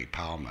the Harry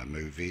Palmer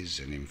movies,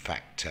 and in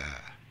fact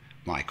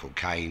Michael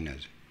Caine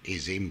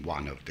is in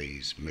one of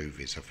these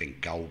movies, I think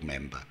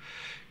Goldmember.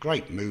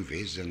 Great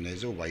movies, and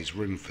there's always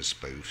room for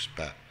spoofs,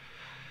 but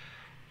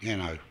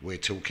we're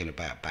talking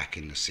about back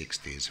in the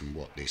 60s and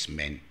what this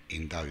meant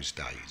in those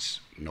days,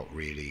 not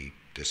really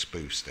the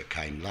spoofs that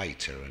came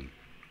later. And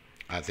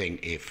I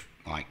think if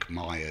Mike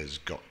Myers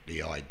got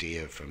the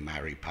idea from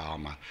Harry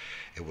Palmer,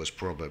 it was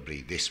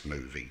probably this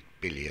movie,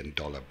 $1 Billion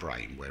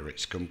Brain, where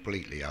it's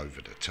completely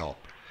over the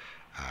top.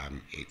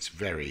 It's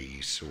very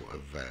sort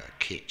of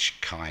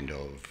kitsch, kind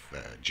of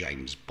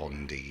James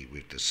Bondy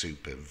with the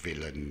super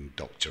villain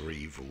Dr.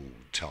 Evil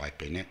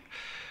type in it.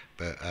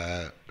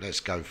 But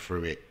let's go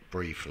through it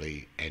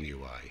briefly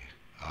anyway.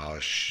 I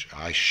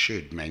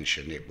should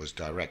mention it was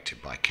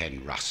directed by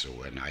Ken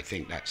Russell, and I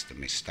think that's the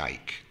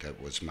mistake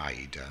that was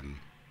made.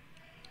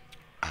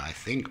 I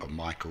think on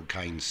Michael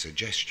Caine's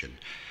suggestion.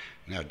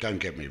 Now, don't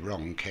get me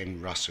wrong,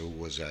 Ken Russell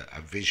was a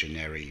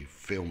visionary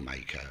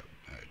filmmaker,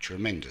 a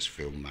tremendous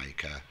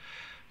filmmaker.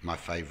 My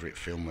favourite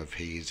film of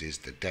his is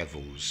The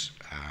Devils.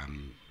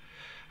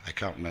 I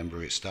can't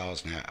remember its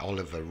stars now.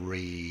 Oliver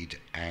Reed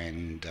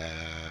and,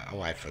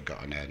 I've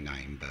forgotten her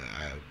name, but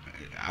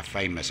a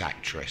famous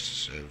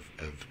actress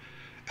of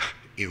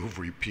ill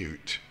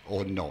repute,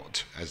 or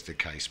not, as the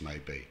case may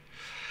be.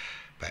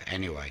 But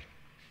anyway,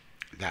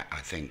 that I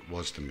think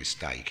was the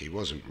mistake. He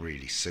wasn't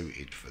really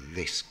suited for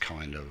this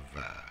kind of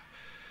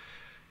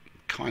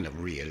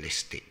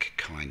realistic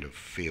kind of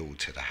feel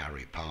to the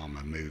Harry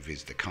Palmer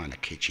movies, the kind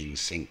of kitchen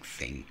sink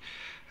thing.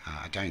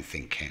 I don't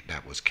think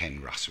that was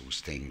Ken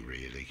Russell's thing,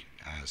 really.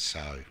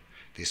 So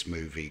this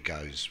movie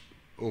goes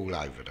all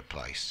over the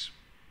place.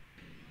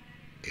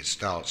 It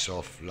starts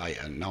off late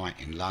at night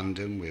in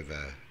London with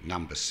a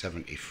number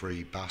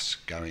 73 bus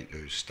going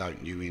to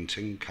Stoke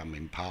Newington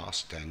coming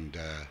past, and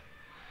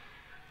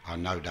I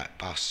know that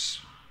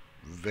bus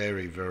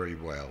very, very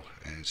well,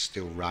 and it's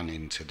still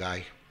running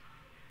today.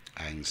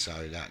 And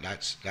so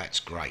that's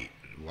great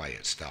the way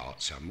it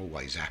starts. I'm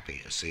always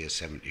happy to see a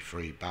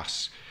 73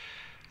 bus.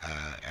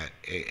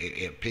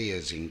 It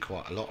appears in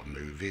quite a lot of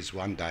movies.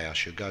 One day I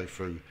should go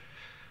through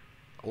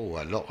a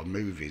lot of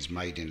movies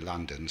made in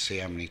London, see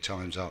how many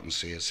times I can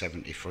see a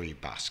 73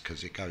 bus,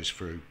 because it goes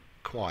through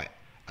quite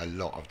a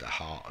lot of the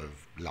heart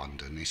of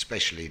London,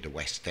 especially the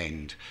West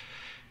End,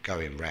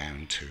 going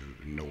round to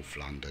North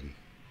London.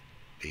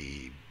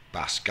 The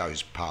bus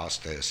goes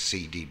past a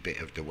seedy bit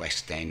of the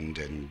West End,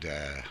 and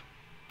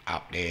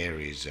up there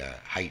is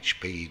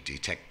HB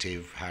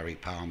Detective, Harry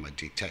Palmer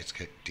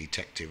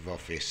Detective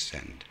Office,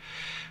 and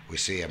we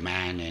see a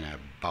man in a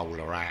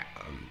bowler hat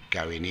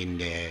going in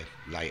there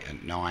late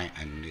at night,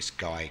 and this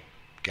guy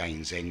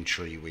gains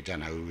entry. We don't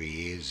know who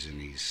he is,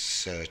 and he's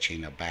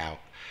searching about.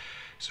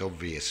 So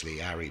obviously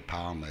Harry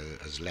Palmer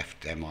has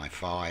left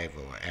MI5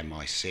 or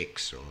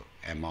MI6 or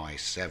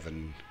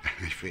MI7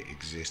 if it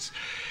exists,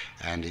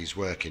 and he's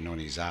working on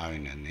his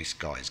own, and this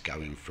guy's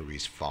going through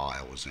his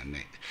files, and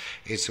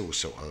it's all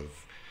sort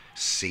of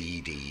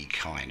seedy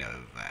kind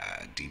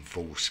of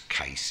divorce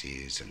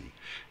cases, and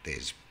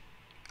there's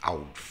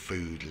old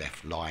food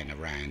left lying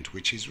around,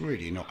 which is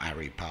really not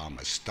Harry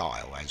Palmer's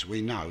style. As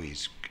we know,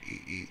 he's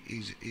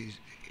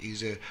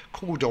a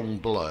cordon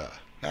bleu.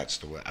 That's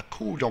the word, a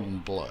cordon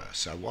bleu.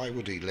 So why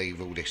would he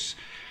leave all this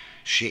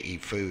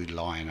shitty food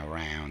lying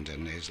around?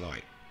 And there's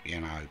like,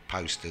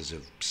 posters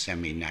of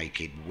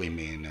semi-naked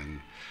women,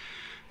 and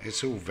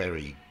it's all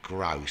very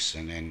gross.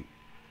 And then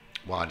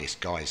while this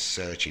guy's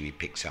searching, he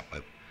picks up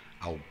an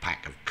old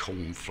pack of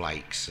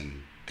cornflakes,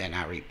 and then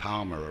Harry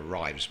Palmer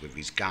arrives with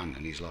his gun,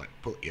 and he's like,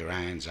 put your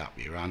hands up,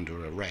 you're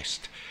under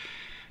arrest.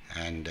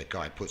 And the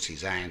guy puts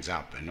his hands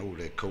up, and all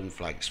the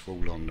cornflakes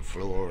fall on the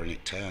floor, and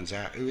it turns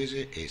out, who is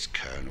it? It's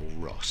Colonel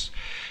Ross.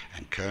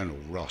 And Colonel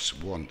Ross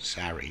wants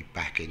Harry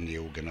back in the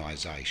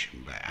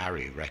organisation, but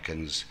Harry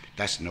reckons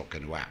that's not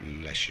going to happen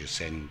unless you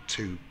send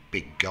two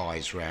big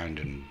guys round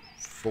and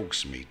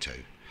force me to.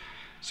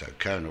 So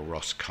Colonel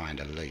Ross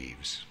kind of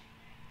leaves.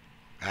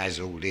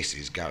 As all this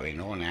is going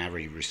on,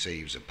 Harry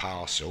receives a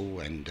parcel,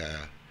 and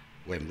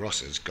when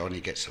Ross has gone, he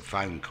gets a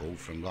phone call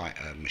from like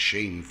a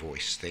machine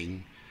voice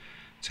thing,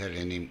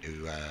 telling him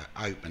to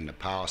open the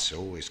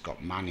parcel. It's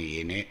got money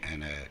in it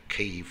and a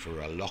key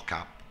for a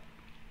lock-up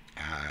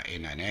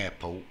in an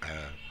airport,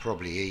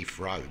 probably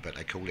Heathrow, but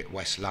they call it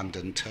West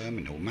London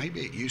Terminal.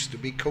 Maybe it used to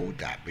be called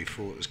that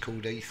before it was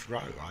called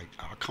Heathrow.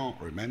 I can't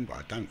remember.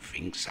 I don't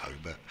think so,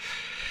 but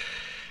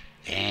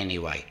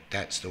anyway,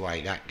 that's the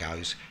way that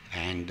goes.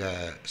 And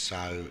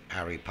so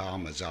Harry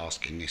Palmer's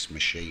asking this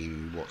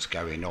machine what's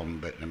going on,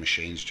 but the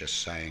machine's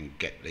just saying,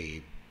 get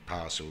the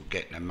parcel,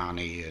 get the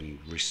money, and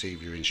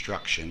receive your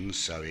instructions.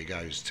 So he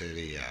goes to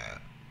the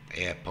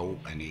airport,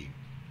 and he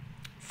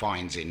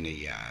finds in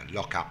the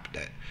lock-up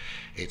that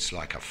it's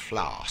like a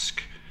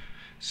flask.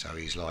 So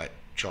he's like,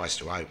 tries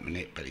to open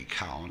it, but he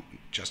can't.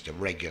 Just a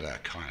regular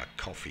kind of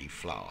coffee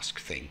flask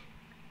thing.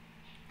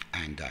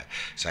 And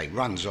so he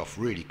runs off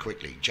really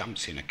quickly,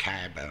 jumps in a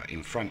cab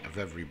in front of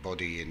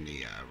everybody in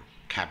the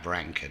cab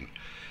rank, and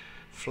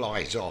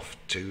flies off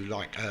to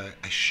like a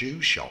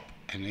shoe shop.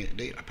 And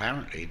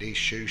apparently these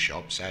shoe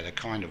shops had a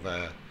kind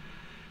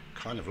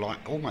of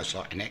like almost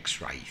like an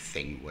X-ray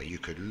thing, where you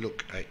could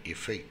look at your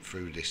feet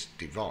through this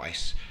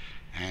device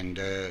and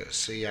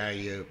see how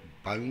your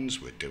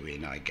bones were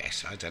doing, I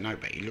guess. I don't know,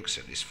 but he looks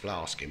at this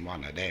flask in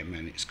one of them,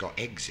 and it's got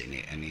eggs in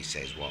it, and he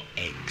says, what,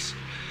 eggs?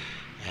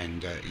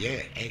 And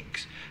yeah,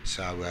 eggs.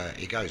 So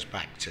he goes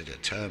back to the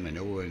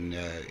terminal, and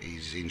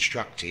he's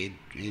instructed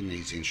in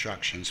his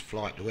instructions,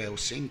 flight to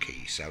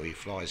Helsinki. So he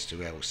flies to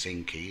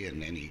Helsinki,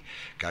 and then he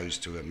goes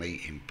to a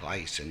meeting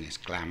place, and this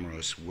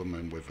glamorous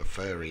woman with a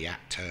furry hat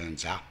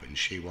turns up, and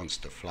she wants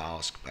the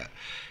flask, but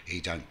he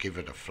don't give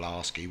her the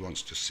flask. He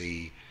wants to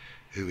see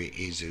who it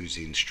is who's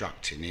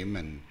instructing him,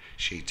 and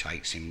she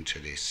takes him to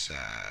this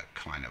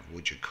kind of,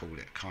 would you call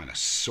it, kind of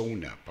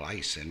sauna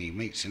place, and he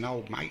meets an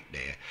old mate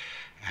there.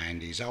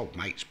 And his old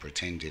mate's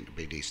pretending to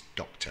be this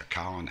Dr.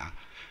 Caine,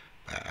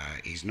 but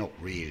he's not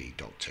really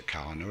Dr.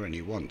 Caine, and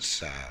he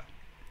wants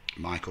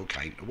Michael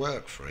Caine to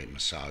work for him.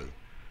 So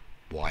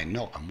why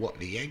not? And what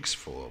the eggs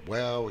for?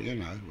 Well,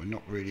 we're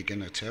not really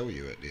going to tell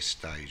you at this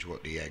stage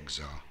what the eggs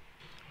are.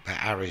 But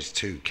Harry's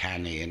too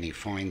canny, and he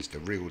finds the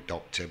real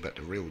doctor, but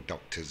the real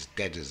doctor's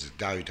dead as a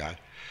dodo.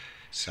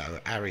 So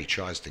Harry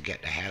tries to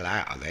get the hell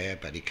out of there,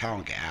 but he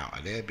can't get out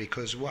of there,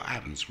 because what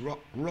happens?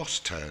 Ross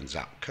turns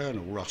up.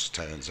 Colonel Ross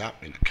turns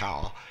up in a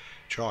car,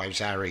 drives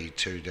Harry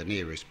to the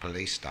nearest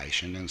police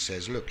station, and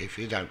says, look, if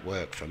you don't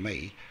work for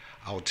me,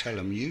 I'll tell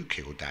them you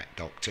killed that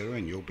doctor,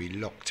 and you'll be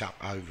locked up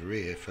over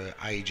here for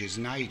ages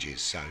and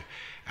ages. So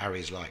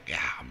Harry's like,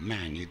 ah,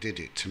 man, you did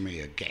it to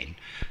me again.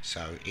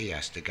 So he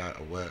has to go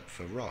to work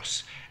for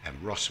Ross,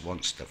 and Ross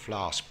wants the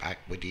flask back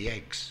with the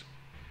eggs.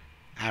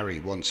 Harry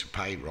wants a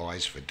pay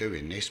rise for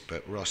doing this,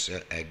 but Ross,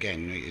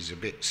 again, is a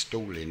bit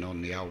stalling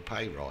on the old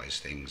pay rise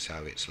thing,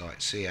 so it's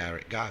like, see how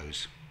it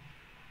goes.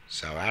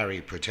 So Harry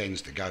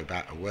pretends to go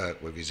back to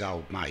work with his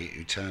old mate,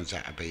 who turns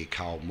out to be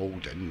Carl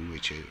Malden,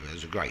 which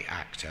is a great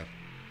actor,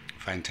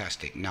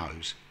 fantastic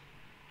nose.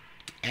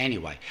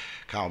 Anyway,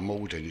 Carl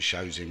Malden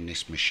shows him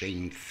this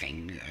machine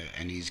thing,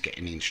 and he's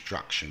getting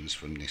instructions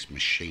from this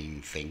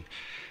machine thing,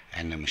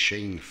 and the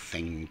machine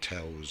thing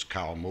tells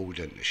Carl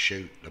Malden to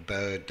shoot the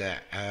bird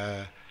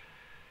that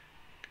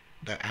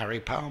Harry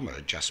Palmer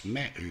had just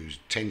met, who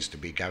tends to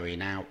be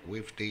going out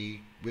with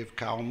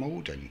Carl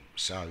Malden.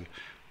 So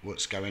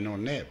what's going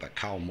on there? But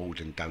Carl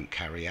Malden don't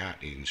carry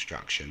out the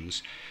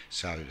instructions,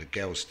 so the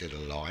girl's still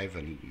alive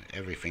and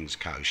everything's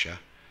kosher.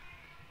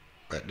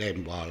 But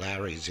then while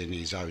Harry's in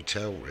his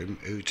hotel room,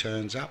 who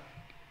turns up?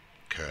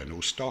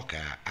 Colonel Stock,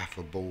 our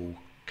affable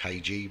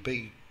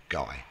KGB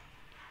guy,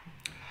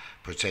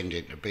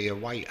 pretending to be a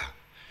waiter,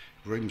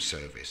 room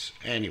service.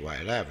 Anyway,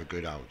 they have a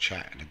good old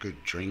chat and a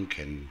good drink,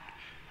 and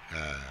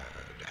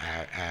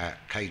our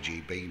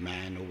KGB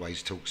man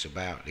always talks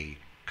about the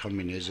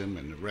communism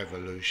and the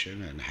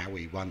revolution and how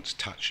he once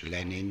touched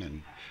Lenin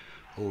and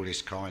all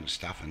this kind of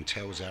stuff, and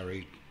tells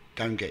Harry,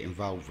 don't get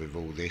involved with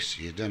all this,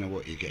 you don't know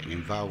what you're getting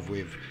involved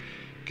with,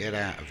 get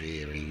out of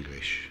here,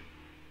 English.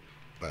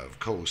 But of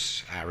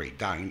course Harry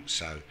don't,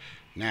 so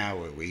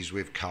now he's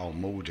with Carl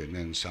Malden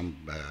and some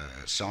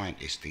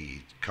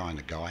scientist-y kind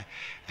of guy,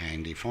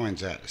 and he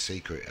finds out the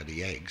secret of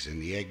the eggs,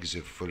 and the eggs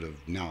are full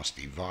of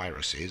nasty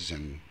viruses,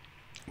 and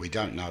we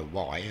don't know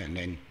why. And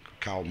then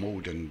Carl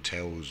Malden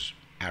tells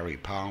Harry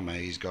Palmer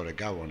he's got to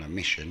go on a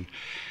mission,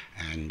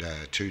 and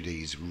to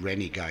these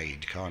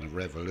renegade kind of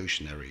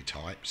revolutionary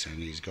types, and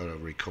he's got to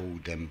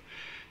record them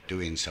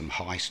doing some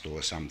heist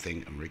or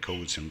something and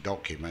record some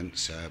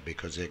documents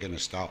because they're going to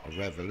start a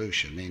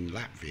revolution in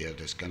Latvia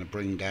that's going to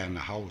bring down the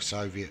whole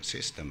Soviet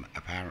system,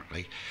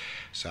 apparently.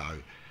 So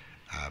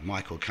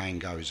Michael Caine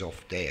goes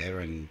off there,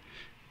 and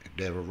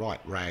they're a right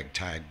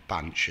ragtag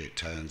bunch, it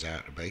turns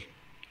out to be,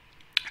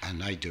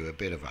 and they do a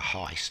bit of a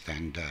heist,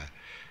 and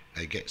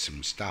they get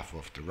some stuff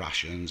off the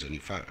Russians, and he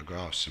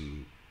photographs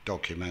some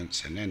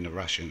documents, and then the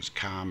Russians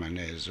come, and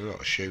there's a lot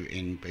of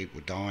shooting,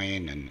 people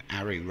dying, and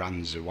Harry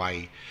runs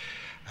away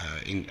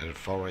into the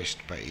forest,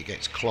 but he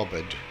gets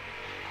clobbered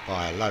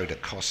by a load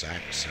of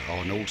Cossacks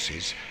on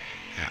horses.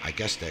 I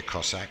guess they're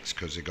Cossacks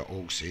because they've got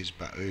horses,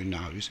 but who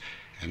knows.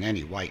 And then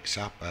he wakes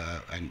up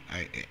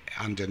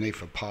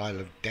underneath a pile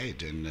of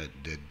dead, and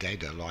the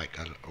dead are like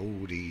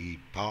all the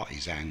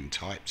partisan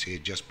types he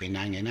had just been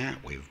hanging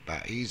out with,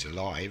 but he's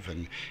alive,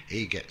 and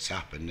he gets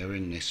up, and they're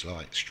in this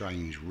like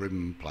strange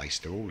room place,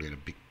 they're all in a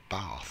big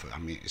bath. I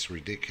mean, it's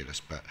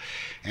ridiculous. But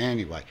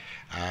anyway,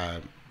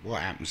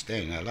 what happens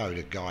then? A load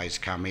of guys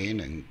come in,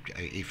 and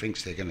he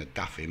thinks they're going to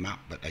duff him up,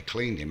 but they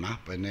clean him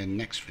up, and then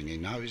next thing he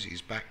knows,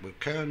 he's back with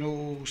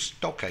Colonel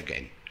Stock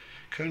again.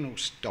 Colonel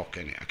Stock,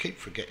 in it. I keep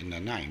forgetting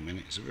the name, and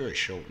it's a very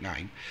short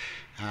name.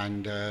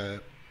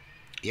 And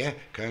yeah,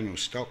 Colonel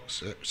Stock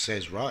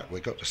says, right,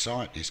 we've got the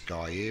scientist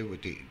guy here.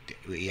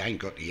 He ain't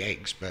got the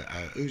eggs, but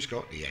who's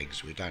got the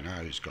eggs? We don't know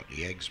who's got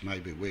the eggs.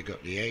 Maybe we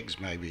got the eggs,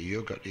 maybe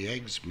you got the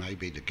eggs,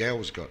 maybe the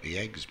girl's got the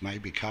eggs,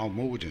 maybe Carl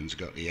Malden's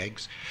got the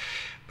eggs.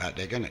 But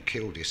they're going to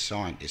kill this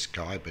scientist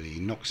guy, but he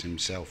knocks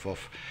himself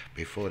off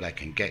before they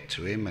can get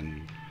to him,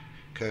 and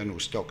Colonel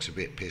Stock's a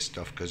bit pissed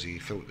off because he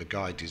thought the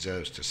guy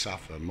deserves to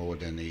suffer more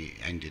than he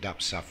ended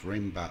up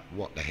suffering, but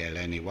what the hell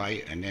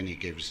anyway. And then he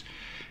gives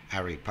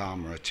Harry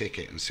Palmer a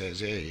ticket and says,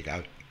 here you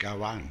go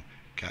home,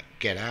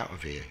 get out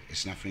of here,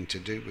 it's nothing to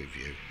do with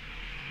you.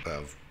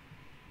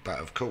 But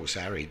of course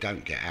Harry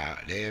don't get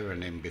out there,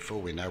 and then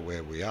before we know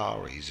where we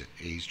are,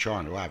 he's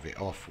trying to have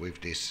it off with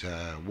this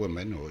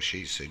woman, or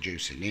she's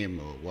seducing him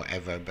or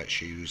whatever, but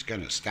she was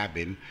going to stab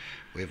him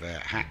with a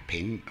hat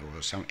pin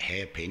or some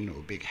hairpin or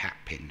a big hat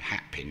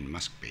pin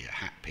must be a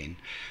hat pin,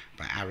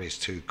 but Harry's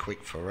too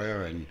quick for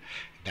her, and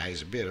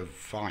there's a bit of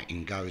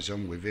fighting goes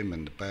on with him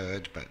and the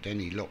bird, but then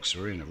he locks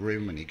her in a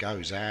room, and he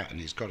goes out, and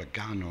he's got a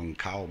gun on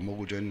Carl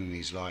Malden, and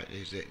he's like,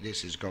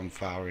 this has gone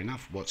far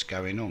enough, what's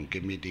going on,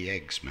 give me the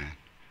eggs, man.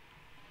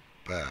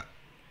 But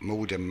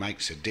Malden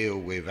makes a deal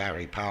with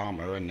Harry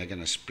Palmer, and they're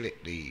going to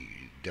split the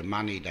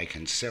money they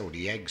can sell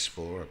the eggs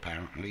for,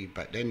 apparently.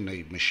 But then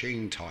the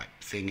machine type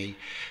thingy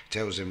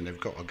tells them they've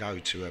got to go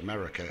to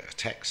America,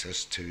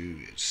 Texas, to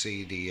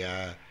see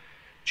the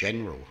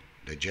general,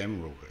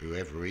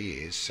 whoever he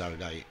is. So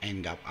they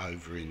end up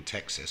over in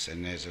Texas,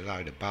 and there's a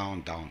load of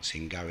barn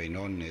dancing going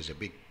on. There's a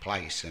big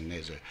place, and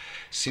there's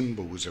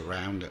symbols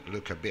around that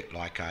look a bit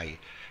like a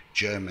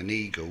German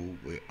eagle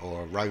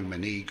or a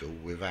Roman eagle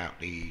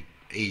without the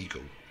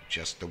eagle,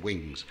 just the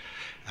wings,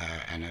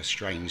 and a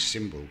strange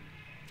symbol.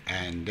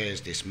 And there's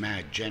this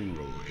mad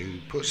general who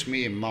puts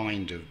me in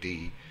mind of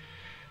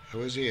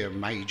was he a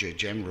major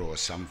general or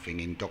something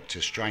in Dr.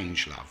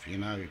 Strangelove, you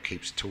know, who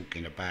keeps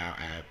talking about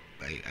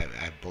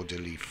our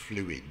bodily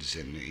fluids,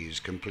 and he's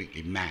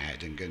completely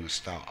mad and going to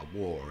start a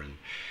war. And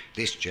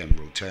this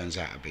general turns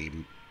out to be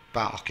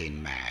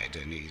barking mad,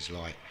 and he's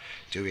like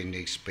doing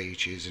these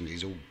speeches, and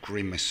he's all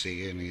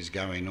grimacy, and he's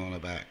going on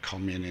about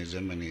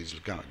communism, and he's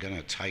going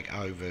to take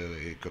over,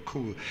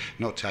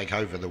 not take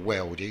over the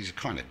world. He's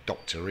kind of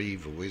Dr.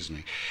 Evil, isn't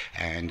he?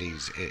 And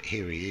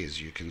here he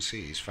is, you can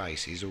see his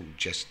face, he's all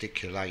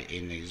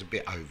gesticulating, he's a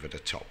bit over the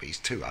top, he's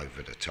too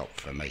over the top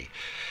for me.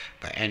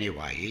 But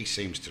anyway, he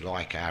seems to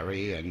like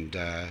Harry, and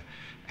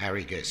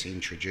Harry gets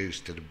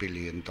introduced to the $1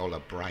 billion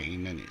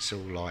brain, and it's all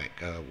like,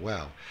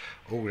 well,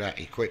 all that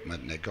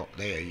equipment they got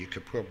there, you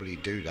could probably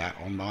do that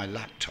on my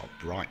laptop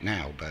right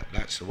now, but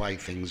that's the way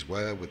things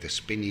were, with the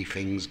spinny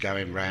things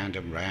going round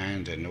and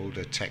round, and all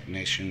the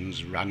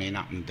technicians running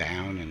up and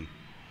down, and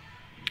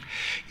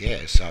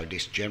yeah, so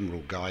this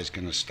general guy's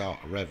going to start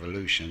a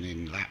revolution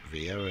in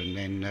Latvia, and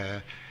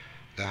then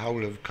the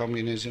whole of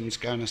communism's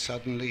going to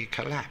suddenly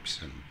collapse.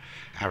 And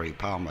Harry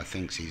Palmer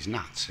thinks he's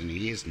nuts, and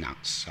he is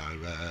nuts, so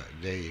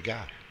there you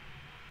go.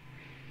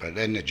 But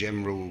then the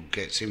general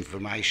gets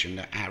information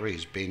that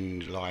Harry's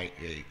been like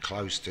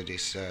close to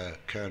this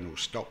Colonel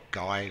Stock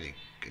guy,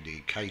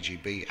 the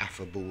KGB,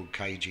 affable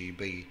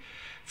KGB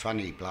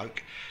funny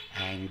bloke,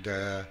 and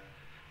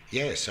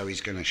yeah, so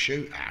he's going to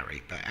shoot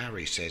Harry. But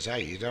Harry says,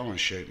 hey, you don't want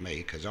to shoot me,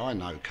 because I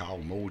know Carl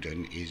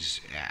Malden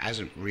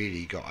hasn't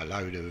really got a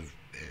load of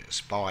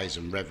spies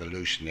and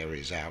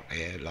revolutionaries out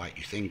there like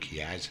you think he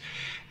has,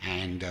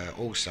 and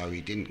also he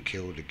didn't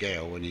kill the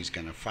girl, and he's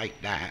going to fake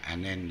that.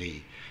 And then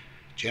the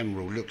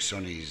general looks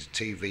on his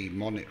TV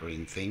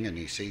monitoring thing, and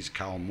he sees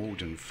Carl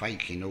Malden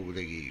faking all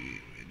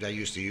they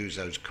used to use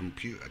those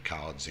computer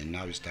cards in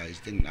those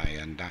days, didn't they?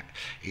 And that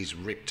he's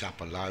ripped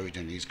up a load,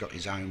 and he's got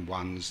his own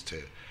ones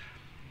to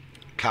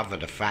cover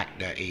the fact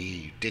that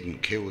he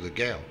didn't kill the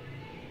girl.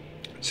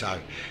 So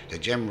the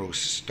general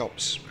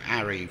stops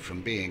Harry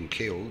from being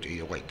killed.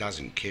 He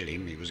doesn't kill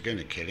him. He was going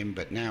to kill him,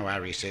 but now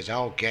Harry says,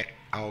 I'll get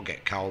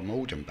Carl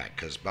Malden back,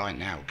 because by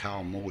now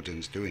Carl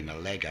Malden's doing a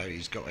Lego.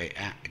 He's got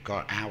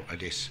out of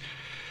this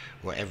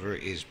whatever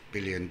it is $1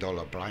 billion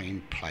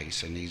brain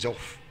place, and he's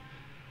off.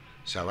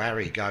 So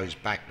Harry goes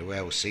back to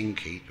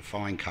Helsinki to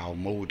find Carl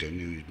Malden,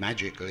 who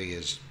magically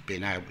has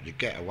been able to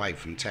get away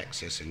from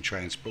Texas and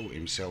transport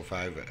himself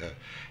over to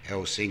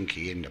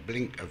Helsinki in the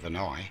blink of an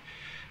eye.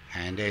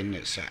 And then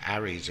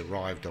Harry's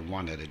arrived on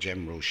one of the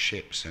general's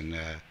ships, and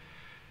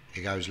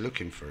he goes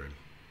looking for him.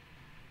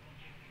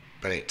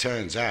 But it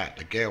turns out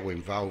the girl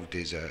involved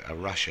is a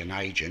Russian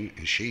agent,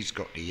 and she's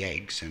got the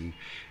eggs, and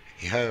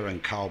her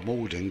and Carl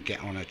Malden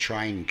get on a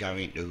train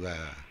going to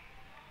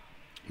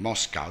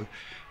Moscow,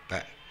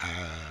 but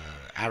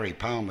Harry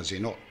Palmer's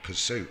in hot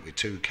pursuit with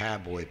two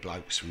cowboy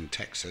blokes from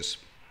Texas,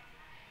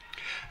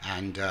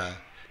 and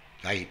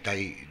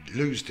they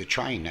lose the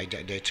train.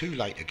 They're too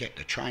late to get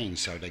the train,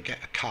 so they get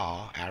a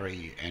car.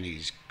 Harry and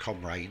his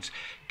comrades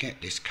get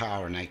this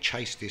car, and they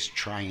chase this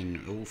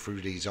train all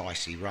through these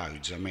icy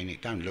roads. I mean,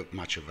 it don't look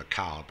much of a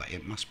car, but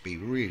it must be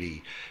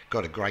really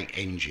got a great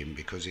engine,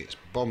 because it's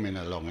bombing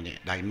along, and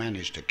they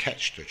manage to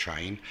catch the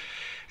train,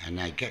 and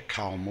they get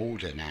Carl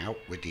Malden out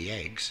with the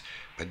eggs.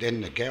 But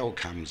then the girl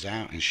comes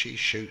out, and she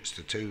shoots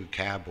the two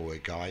cowboy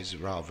guys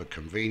rather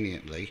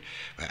conveniently.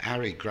 But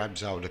Harry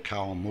grabs hold of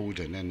Carl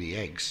Malden and the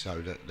eggs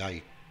so that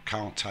they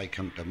can't take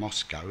them to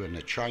Moscow, and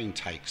the train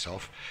takes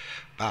off.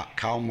 But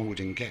Carl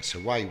Malden gets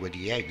away with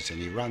the eggs,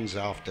 and he runs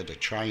after the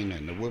train,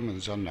 and the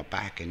woman's on the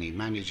back, and he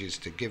manages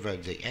to give her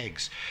the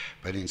eggs.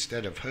 But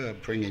instead of her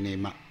bringing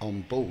him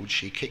on board,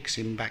 she kicks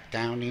him back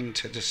down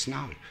into the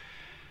snow.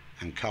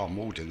 And Carl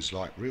Malden's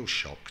like real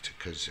shocked,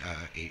 because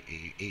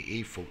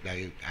he thought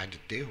they had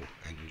a deal,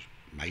 and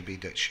maybe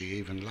that she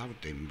even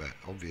loved him, but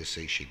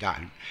obviously she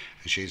don't.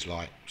 And she's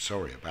like,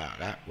 sorry about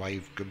that,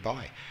 wave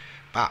goodbye.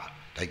 But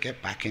they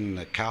get back in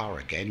the car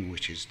again,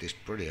 which is this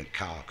brilliant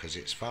car, because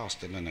it's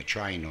faster than a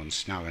train on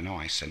snow and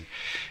ice and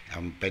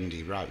on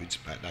bendy roads.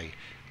 But they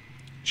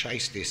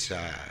chase this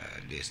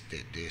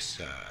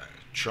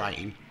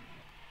train,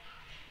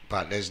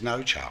 but there's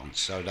no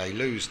chance, so they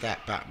lose that.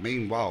 But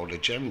meanwhile, the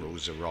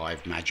general's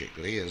arrived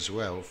magically as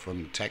well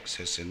from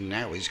Texas, and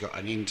now he's got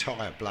an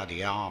entire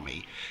bloody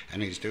army,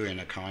 and he's doing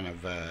a kind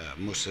of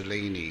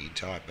Mussolini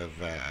type of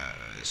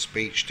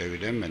speech to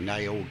them, and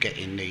they all get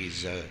in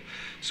these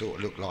sort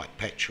of look like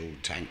petrol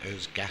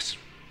tankers, gas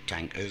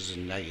tankers,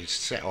 and they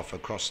set off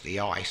across the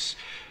ice,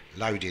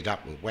 loaded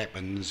up with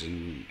weapons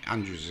and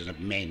hundreds of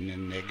men,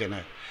 and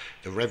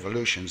the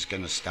revolution's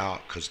gonna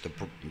start, because the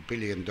 $1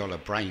 billion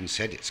brain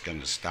said it's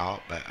gonna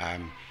start. But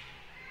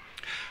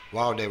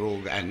while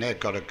they've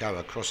got to go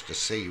across the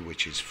sea,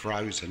 which is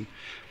frozen.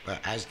 But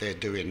as they're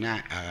doing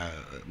that,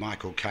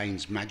 Michael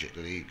Caine's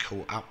magically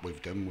caught up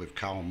with them, with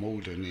Carl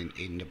Malden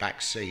in the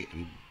back seat,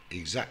 and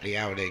exactly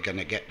how they're going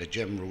to get the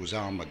general's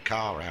armoured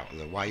car out of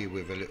the way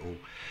with a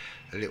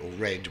little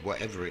red,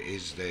 whatever it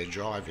is they're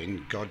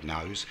driving, God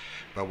knows.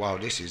 But while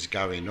this is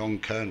going on,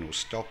 Colonel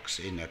Stock's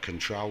in a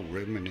control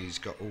room, and he's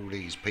got all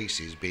these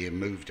pieces being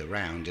moved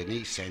around, and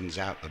he sends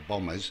out the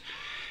bombers,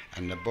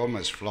 and the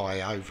bombers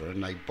fly over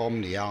and they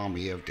bomb the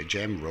army of the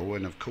general,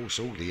 and of course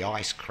all the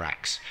ice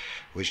cracks,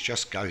 which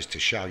just goes to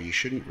show you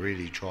shouldn't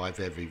really drive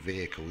heavy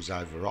vehicles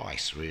over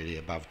ice really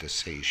above the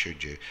sea,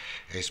 should you?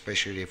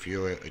 Especially if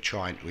you're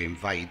trying to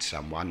invade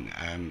someone,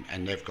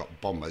 and they've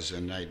got bombers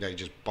and they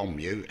just bomb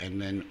you,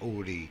 and then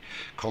all the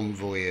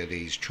convoy of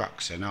these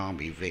trucks and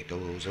army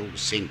vehicles all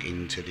sink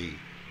into the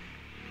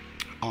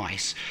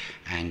ice,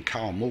 and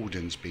Carl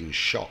Malden's been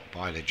shot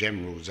by the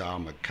general's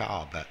armoured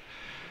car, but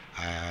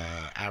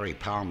Harry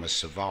Palmer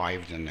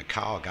survived and the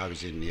car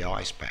goes in the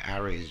ice, but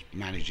Harry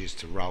manages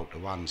to roll to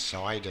one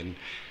side, and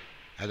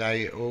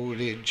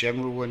the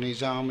general and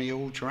his army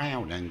all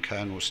drown, and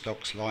Colonel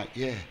Stock's like,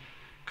 yeah,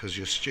 because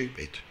you're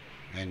stupid.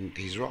 And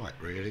he's right,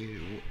 really.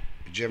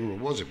 The general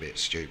was a bit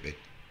stupid.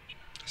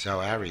 So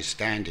Harry's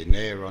standing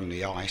there on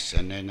the ice,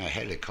 and then a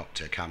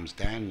helicopter comes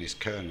down, this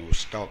Colonel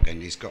Stock,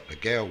 and he's got the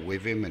girl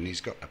with him, and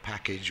he's got the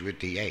package with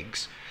the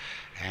eggs,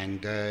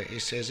 and he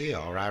says, here,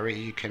 Harry,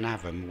 you can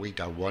have them. We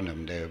don't want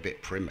them. They're a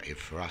bit primitive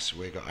for us.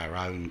 We've got our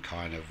own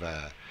kind of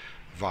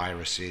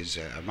viruses,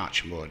 are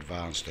much more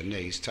advanced than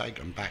these. Take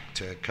them back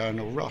to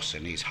Colonel Ross,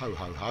 and he's ho,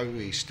 ho, ho.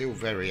 He's still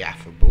very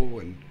affable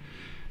and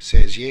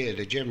says, yeah,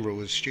 the general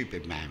was a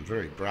stupid man,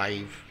 very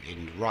brave.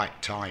 In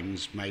right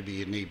times, maybe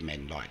you need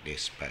men like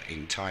this, but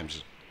in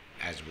times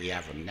as we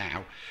have them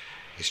now,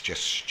 it's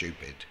just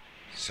stupid.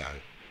 So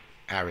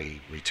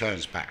Harry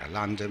returns back to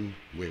London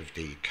with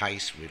the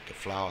case with the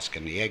flask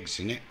and the eggs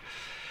in it,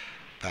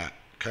 but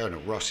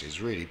Colonel Ross is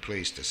really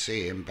pleased to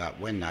see him, but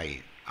when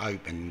he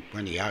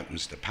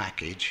opens the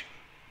package,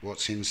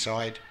 what's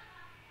inside?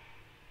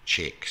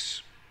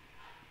 Chicks.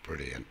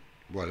 Brilliant.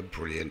 What a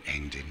brilliant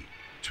ending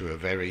to a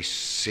very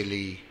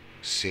silly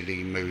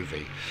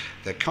movie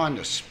that kind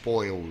of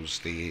spoils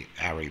the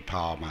Harry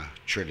Palmer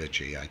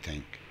trilogy, I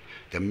think.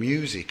 The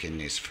music in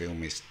this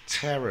film is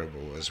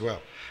terrible as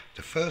well.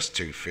 The first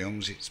two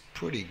films, it's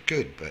pretty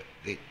good, but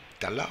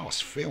the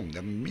last film,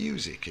 the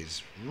music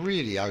is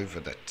really over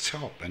the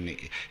top, and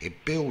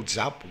it builds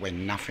up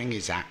when nothing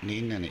is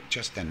happening, and it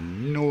just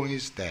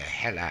annoys the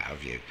hell out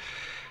of you.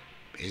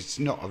 It's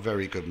not a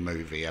very good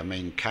movie. I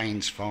mean,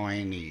 Caine's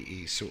fine,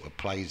 he sort of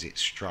plays it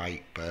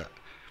straight, but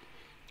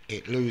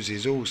it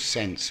loses all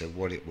sense of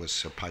what it was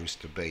supposed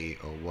to be,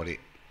 or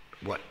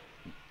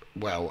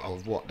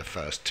of what the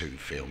first two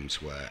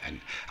films were.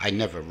 And I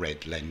never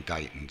read Len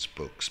Deighton's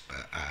books,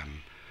 but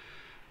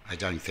I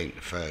don't think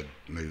the third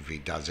movie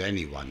does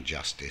anyone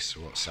justice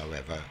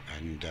whatsoever,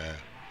 and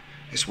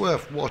it's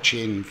worth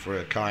watching for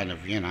a kind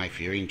of,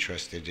 if you're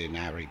interested in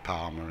Harry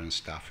Palmer and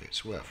stuff,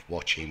 it's worth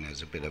watching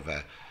as a bit of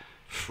a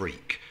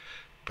freak,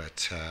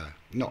 but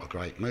not a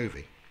great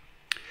movie.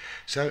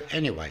 So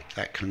anyway,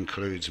 that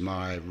concludes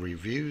my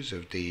reviews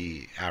of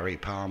the Harry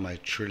Palmer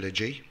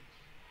trilogy.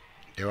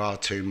 There are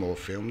two more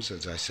films,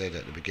 as I said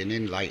at the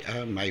beginning.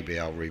 Later, maybe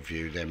I'll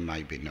review them,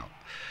 maybe not.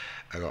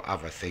 I've got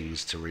other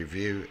things to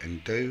review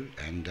and do,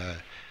 and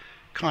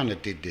kind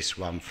of did this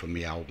one for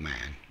my old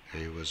man,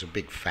 who was a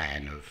big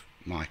fan of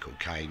Michael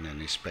Caine,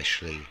 and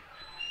especially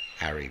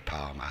Harry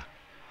Palmer,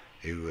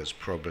 who was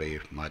probably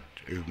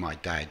who my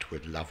dad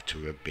would love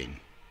to have been.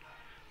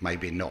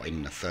 Maybe not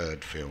in the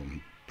third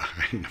film, but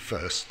in the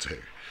first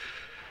two.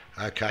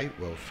 Okay,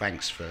 well,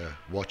 thanks for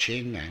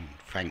watching, and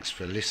thanks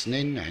for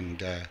listening,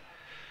 and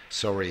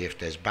sorry if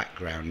there's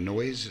background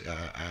noise.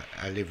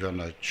 I live on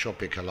a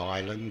tropical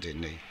island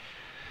in the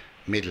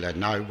middle of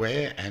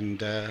nowhere,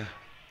 and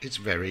it's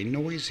very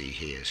noisy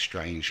here,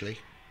 strangely.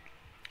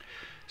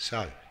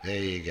 So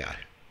there you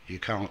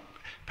go.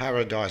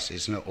 Paradise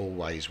is not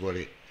always what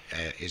it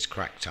is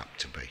cracked up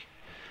to be.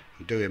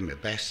 I'm doing my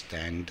best,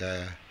 and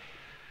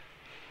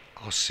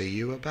I'll see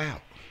you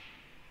about.